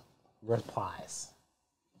non-engaging replies.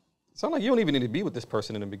 Sound like you don't even need to be with this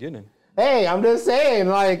person in the beginning. Hey, I'm just saying,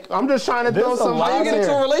 like, I'm just trying to throw There's a some lot How you out get into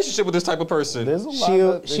a there. relationship with this type of person? There's a lot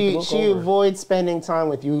that they can look She over. avoids spending time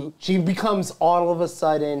with you. She becomes all of a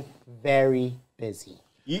sudden very busy.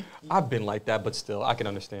 I've been like that, but still, I can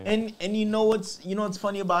understand. And you know what's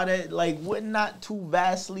funny about it? Like, we're not too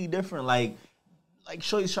vastly different. Like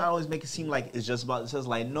Shorty's trying to always make it seem like it's just about. It says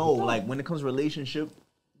like no. Like when it comes to relationship,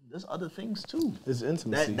 there's other things too. It's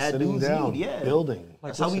intimacy, That sitting dudes down, need, yeah. building,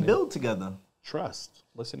 That's how we listening. build together. trust.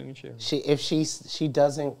 Listening and sharing. If she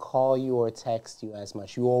doesn't call you or text you as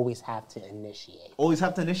much, you always have to initiate. Always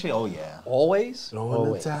have to initiate. Oh yeah, Always?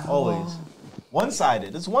 Throwing the towel. always.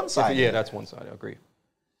 One-sided. It's one-sided. Yeah, that's one side. I agree.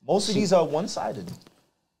 Most of these are one-sided.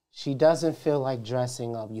 She doesn't feel like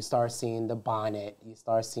dressing up. You start seeing the bonnet. You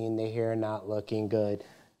start seeing the hair not looking good.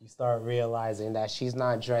 You start realizing that she's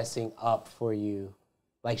not dressing up for you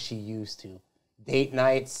like she used to. Date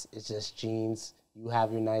nights, it's just jeans. You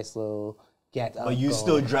have your nice little get up. But you going.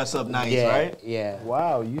 still dress up nice, yeah, right? Yeah.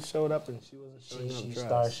 Wow, you showed up and she wasn't showing She up dressed.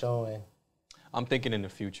 starts showing. I'm thinking in the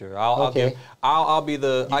future. I'll Okay. give. I'll be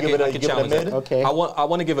the. I give it a- can give it a challenge mid? it. Okay. I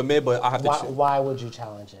want to give a mid, but I have to. Why would you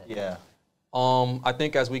challenge it? Yeah. I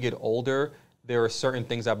think as we get older, there are certain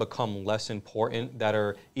things that become less important that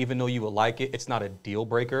are, even though you would like it, it's not a deal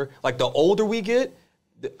breaker. Like the older we get,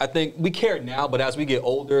 I think we care now, but as we get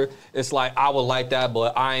older, it's like, I would like that,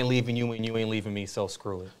 but I ain't leaving you and you ain't leaving me, so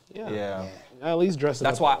screw it. Yeah. At least dress it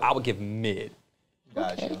That's up. why I would give mid.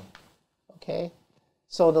 Gotcha. Okay.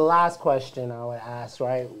 So the last question I would ask,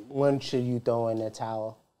 right? When should you throw in the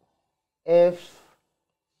towel?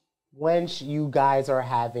 When you guys are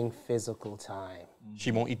having physical time.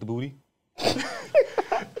 She won't eat the booty. That's a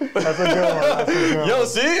good one. That's a good one. Yo,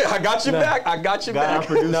 see, I got you back. I got you Got our back.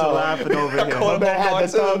 producer laughing over here. Caught him I had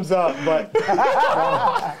off the guard, too. thumbs up,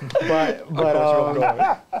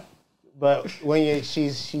 but when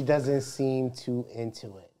she doesn't seem too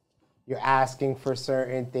into it. You're asking for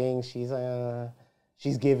certain things.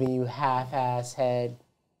 She's giving you half-ass head,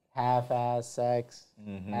 half-ass sex,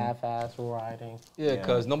 half-ass riding. Yeah,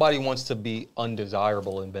 because nobody wants to be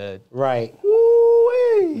undesirable in bed. Right.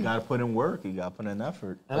 You gotta put in work. You gotta put in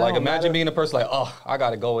effort. Like, imagine being a person like, oh, I got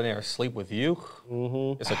to go in there and sleep with you.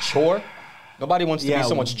 It's a chore. Nobody wants to be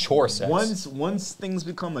someone's chore sex. Once things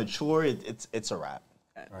become a chore, it's a wrap.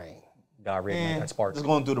 Right. God, reignite that spark. Just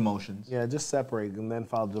going through the motions. Yeah, just separate and then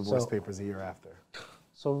file the divorce So- papers a year after.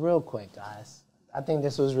 So real quick, guys, I think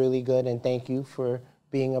this was really good, and thank you for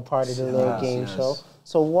being a part of the little game yes. show.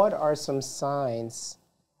 So what are some signs,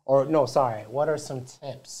 what are some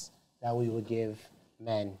tips that we would give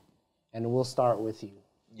men? And we'll start with you.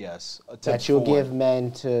 Yes. A tip That you'll for give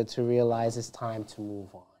men to realize it's time to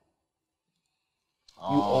move on.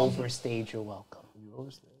 You overstayed your welcome.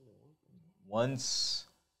 once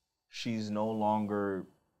she's no longer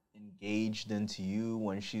engaged into you,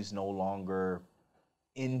 when she's no longer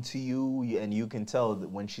into you, and you can tell that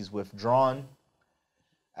when she's withdrawn,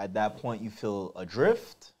 at that point you feel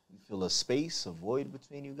adrift, you feel a space, a void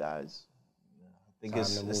between you guys. I think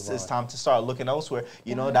it's time to start looking elsewhere.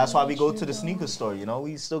 You know, that's why we go to the sneaker store. You know,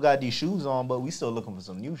 we still got these shoes on, but we still looking for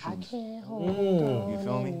some new shoes. Can't hold on You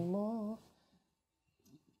feel me? anymore.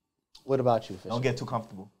 What about you, Fisher? Don't get too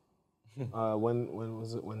comfortable. When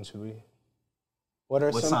was it? When should we? What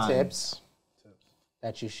are What some signs? tips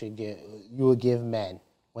that you would give men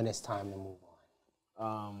when it's time to move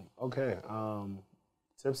on? Okay.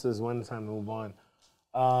 Tips is when it's time to move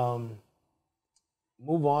on.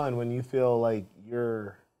 Move on when you feel like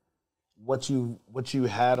what you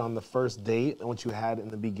had on the first date and what you had in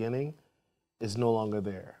the beginning is no longer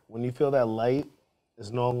there. When you feel that light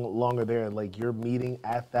is no longer there, like you're meeting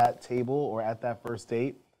at that table or at that first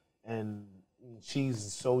date, and she's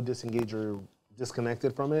so disengaged or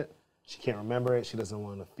disconnected from it, she can't remember it. She doesn't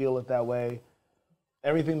want to feel it that way.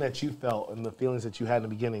 Everything that you felt and the feelings that you had in the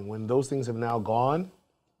beginning, when those things have now gone,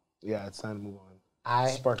 yeah, it's time to move on.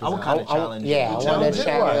 I would kind of challenge yeah, I want to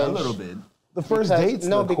challenge a little bit. The first because, date's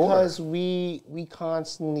no, the core. because we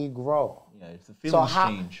constantly grow. Yeah, if the feelings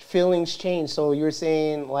change. Feelings change. So you're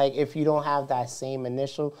saying, like, if you don't have that same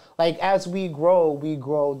initial, like, as we grow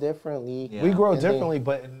differently. Yeah. We grow differently,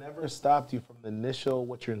 but it never stopped you from the initial,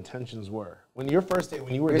 what your intentions were. When your first date,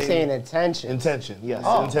 when you were You're dating. saying intention. Intention, yes,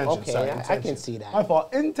 Oh, intention. okay, Sorry, I intention. can see that. My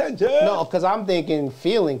fault. Intention. No, because I'm thinking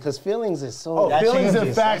feeling, because feelings is so. Oh, feelings and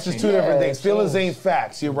changes. facts That is two different things. it Feelings changes. ain't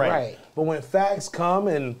facts. You're right. Right. But when facts come,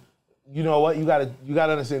 and you know what, you gotta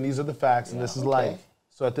understand these are the facts, and this is life.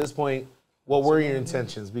 So at this point, what were your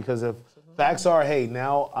intentions? Because if facts are, hey,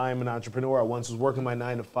 now I'm an entrepreneur. I once was working my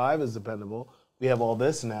 9 to 5 as dependable. We have all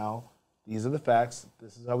this now. These are the facts.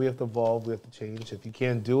 This is how we have to evolve. We have to change. If you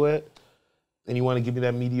can't do it, and you want to give me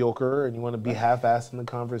that mediocre, and you want to be half-assed in the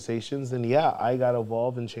conversations, then yeah, I gotta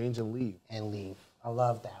evolve and change and leave. I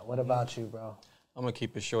love that. What about you, bro? I'm gonna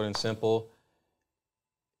keep it short and simple.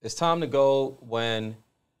 It's time to go when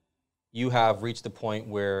you have reached the point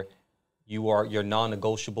where your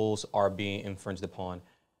non-negotiables are being infringed upon.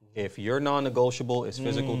 If your non-negotiable is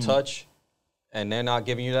physical touch and they're not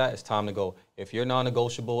giving you that, it's time to go. If your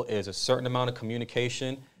non-negotiable is a certain amount of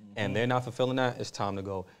communication and they're not fulfilling that, it's time to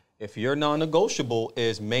go. If your non-negotiable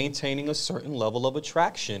is maintaining a certain level of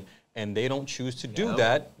attraction and they don't choose to do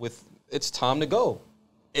that, it's time to go.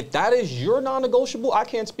 If that is your non-negotiable, I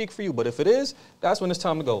can't speak for you, but if it is, that's when it's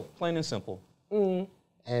time to go. Plain and simple.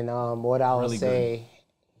 And what I would Really say,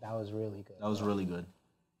 that was really good. That was really good.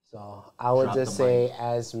 So I would Drop just the say, mic.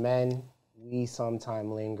 as men, we sometimes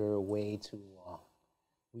linger way too long.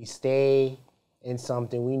 We stay in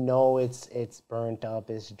something. We know it's burnt up,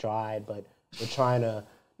 it's dried, but we're trying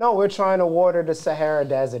to water the Sahara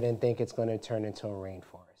Desert and think it's going to turn into a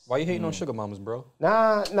rainforest. Why you hating on sugar mamas, bro?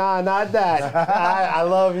 Nah, not that. I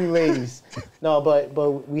love you ladies. No, but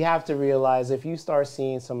we have to realize, if you start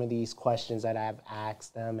seeing some of these questions that I've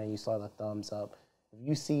asked them and you saw the thumbs up, if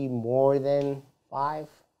you see more than 5,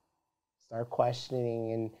 start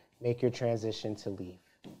questioning and make your transition to leave.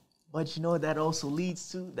 But you know what that also leads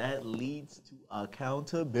to? That leads to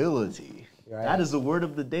accountability. Right. That is the word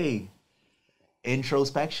of the day.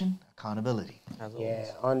 Introspection, accountability. Yeah,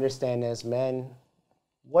 understand as men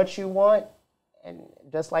what you want, and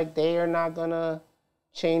just like they are not gonna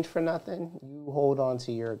change for nothing, you hold on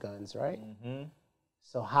to your guns, right?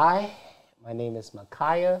 So hi, my name is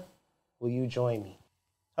Maciah. Will you join me?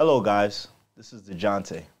 Hello, guys. This is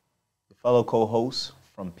Dajonte, your fellow co-host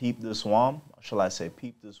from Peepthiswom, or shall I say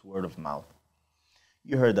Peep This Word of Mouth.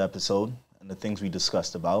 You heard the episode and the things we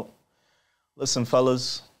discussed about. Listen,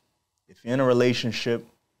 fellas, if you're in a relationship,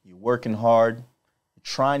 you're working hard, you're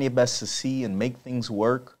trying your best to see and make things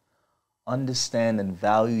work, understand and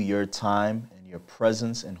value your time and your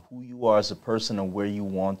presence and who you are as a person and where you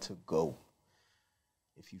want to go.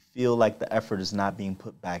 If you feel like the effort is not being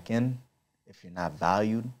put back in, if you're not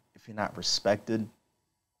valued, if you're not respected,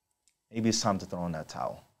 maybe it's time to throw in that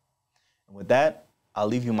towel. And with that, I'll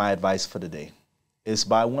leave you my advice for the day. It's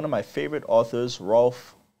by one of my favorite authors,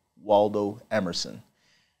 Ralph Waldo Emerson.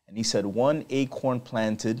 And he said, 1 acorn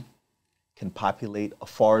planted can populate a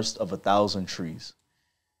forest of 1,000 trees.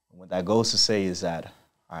 And what that goes to say is that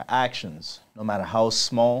our actions, no matter how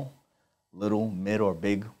small, little, mid, or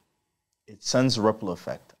big, it sends a ripple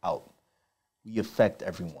effect out. We affect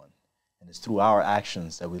everyone. And it's through our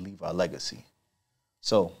actions that we leave our legacy.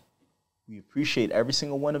 So we appreciate every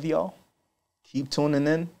single one of y'all. Keep tuning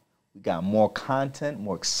in. We got more content,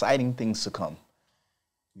 more exciting things to come.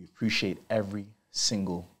 We appreciate every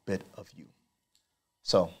single bit of you.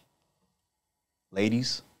 So,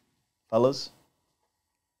 ladies, fellas,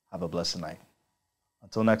 have a blessed night.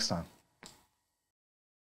 Until next time.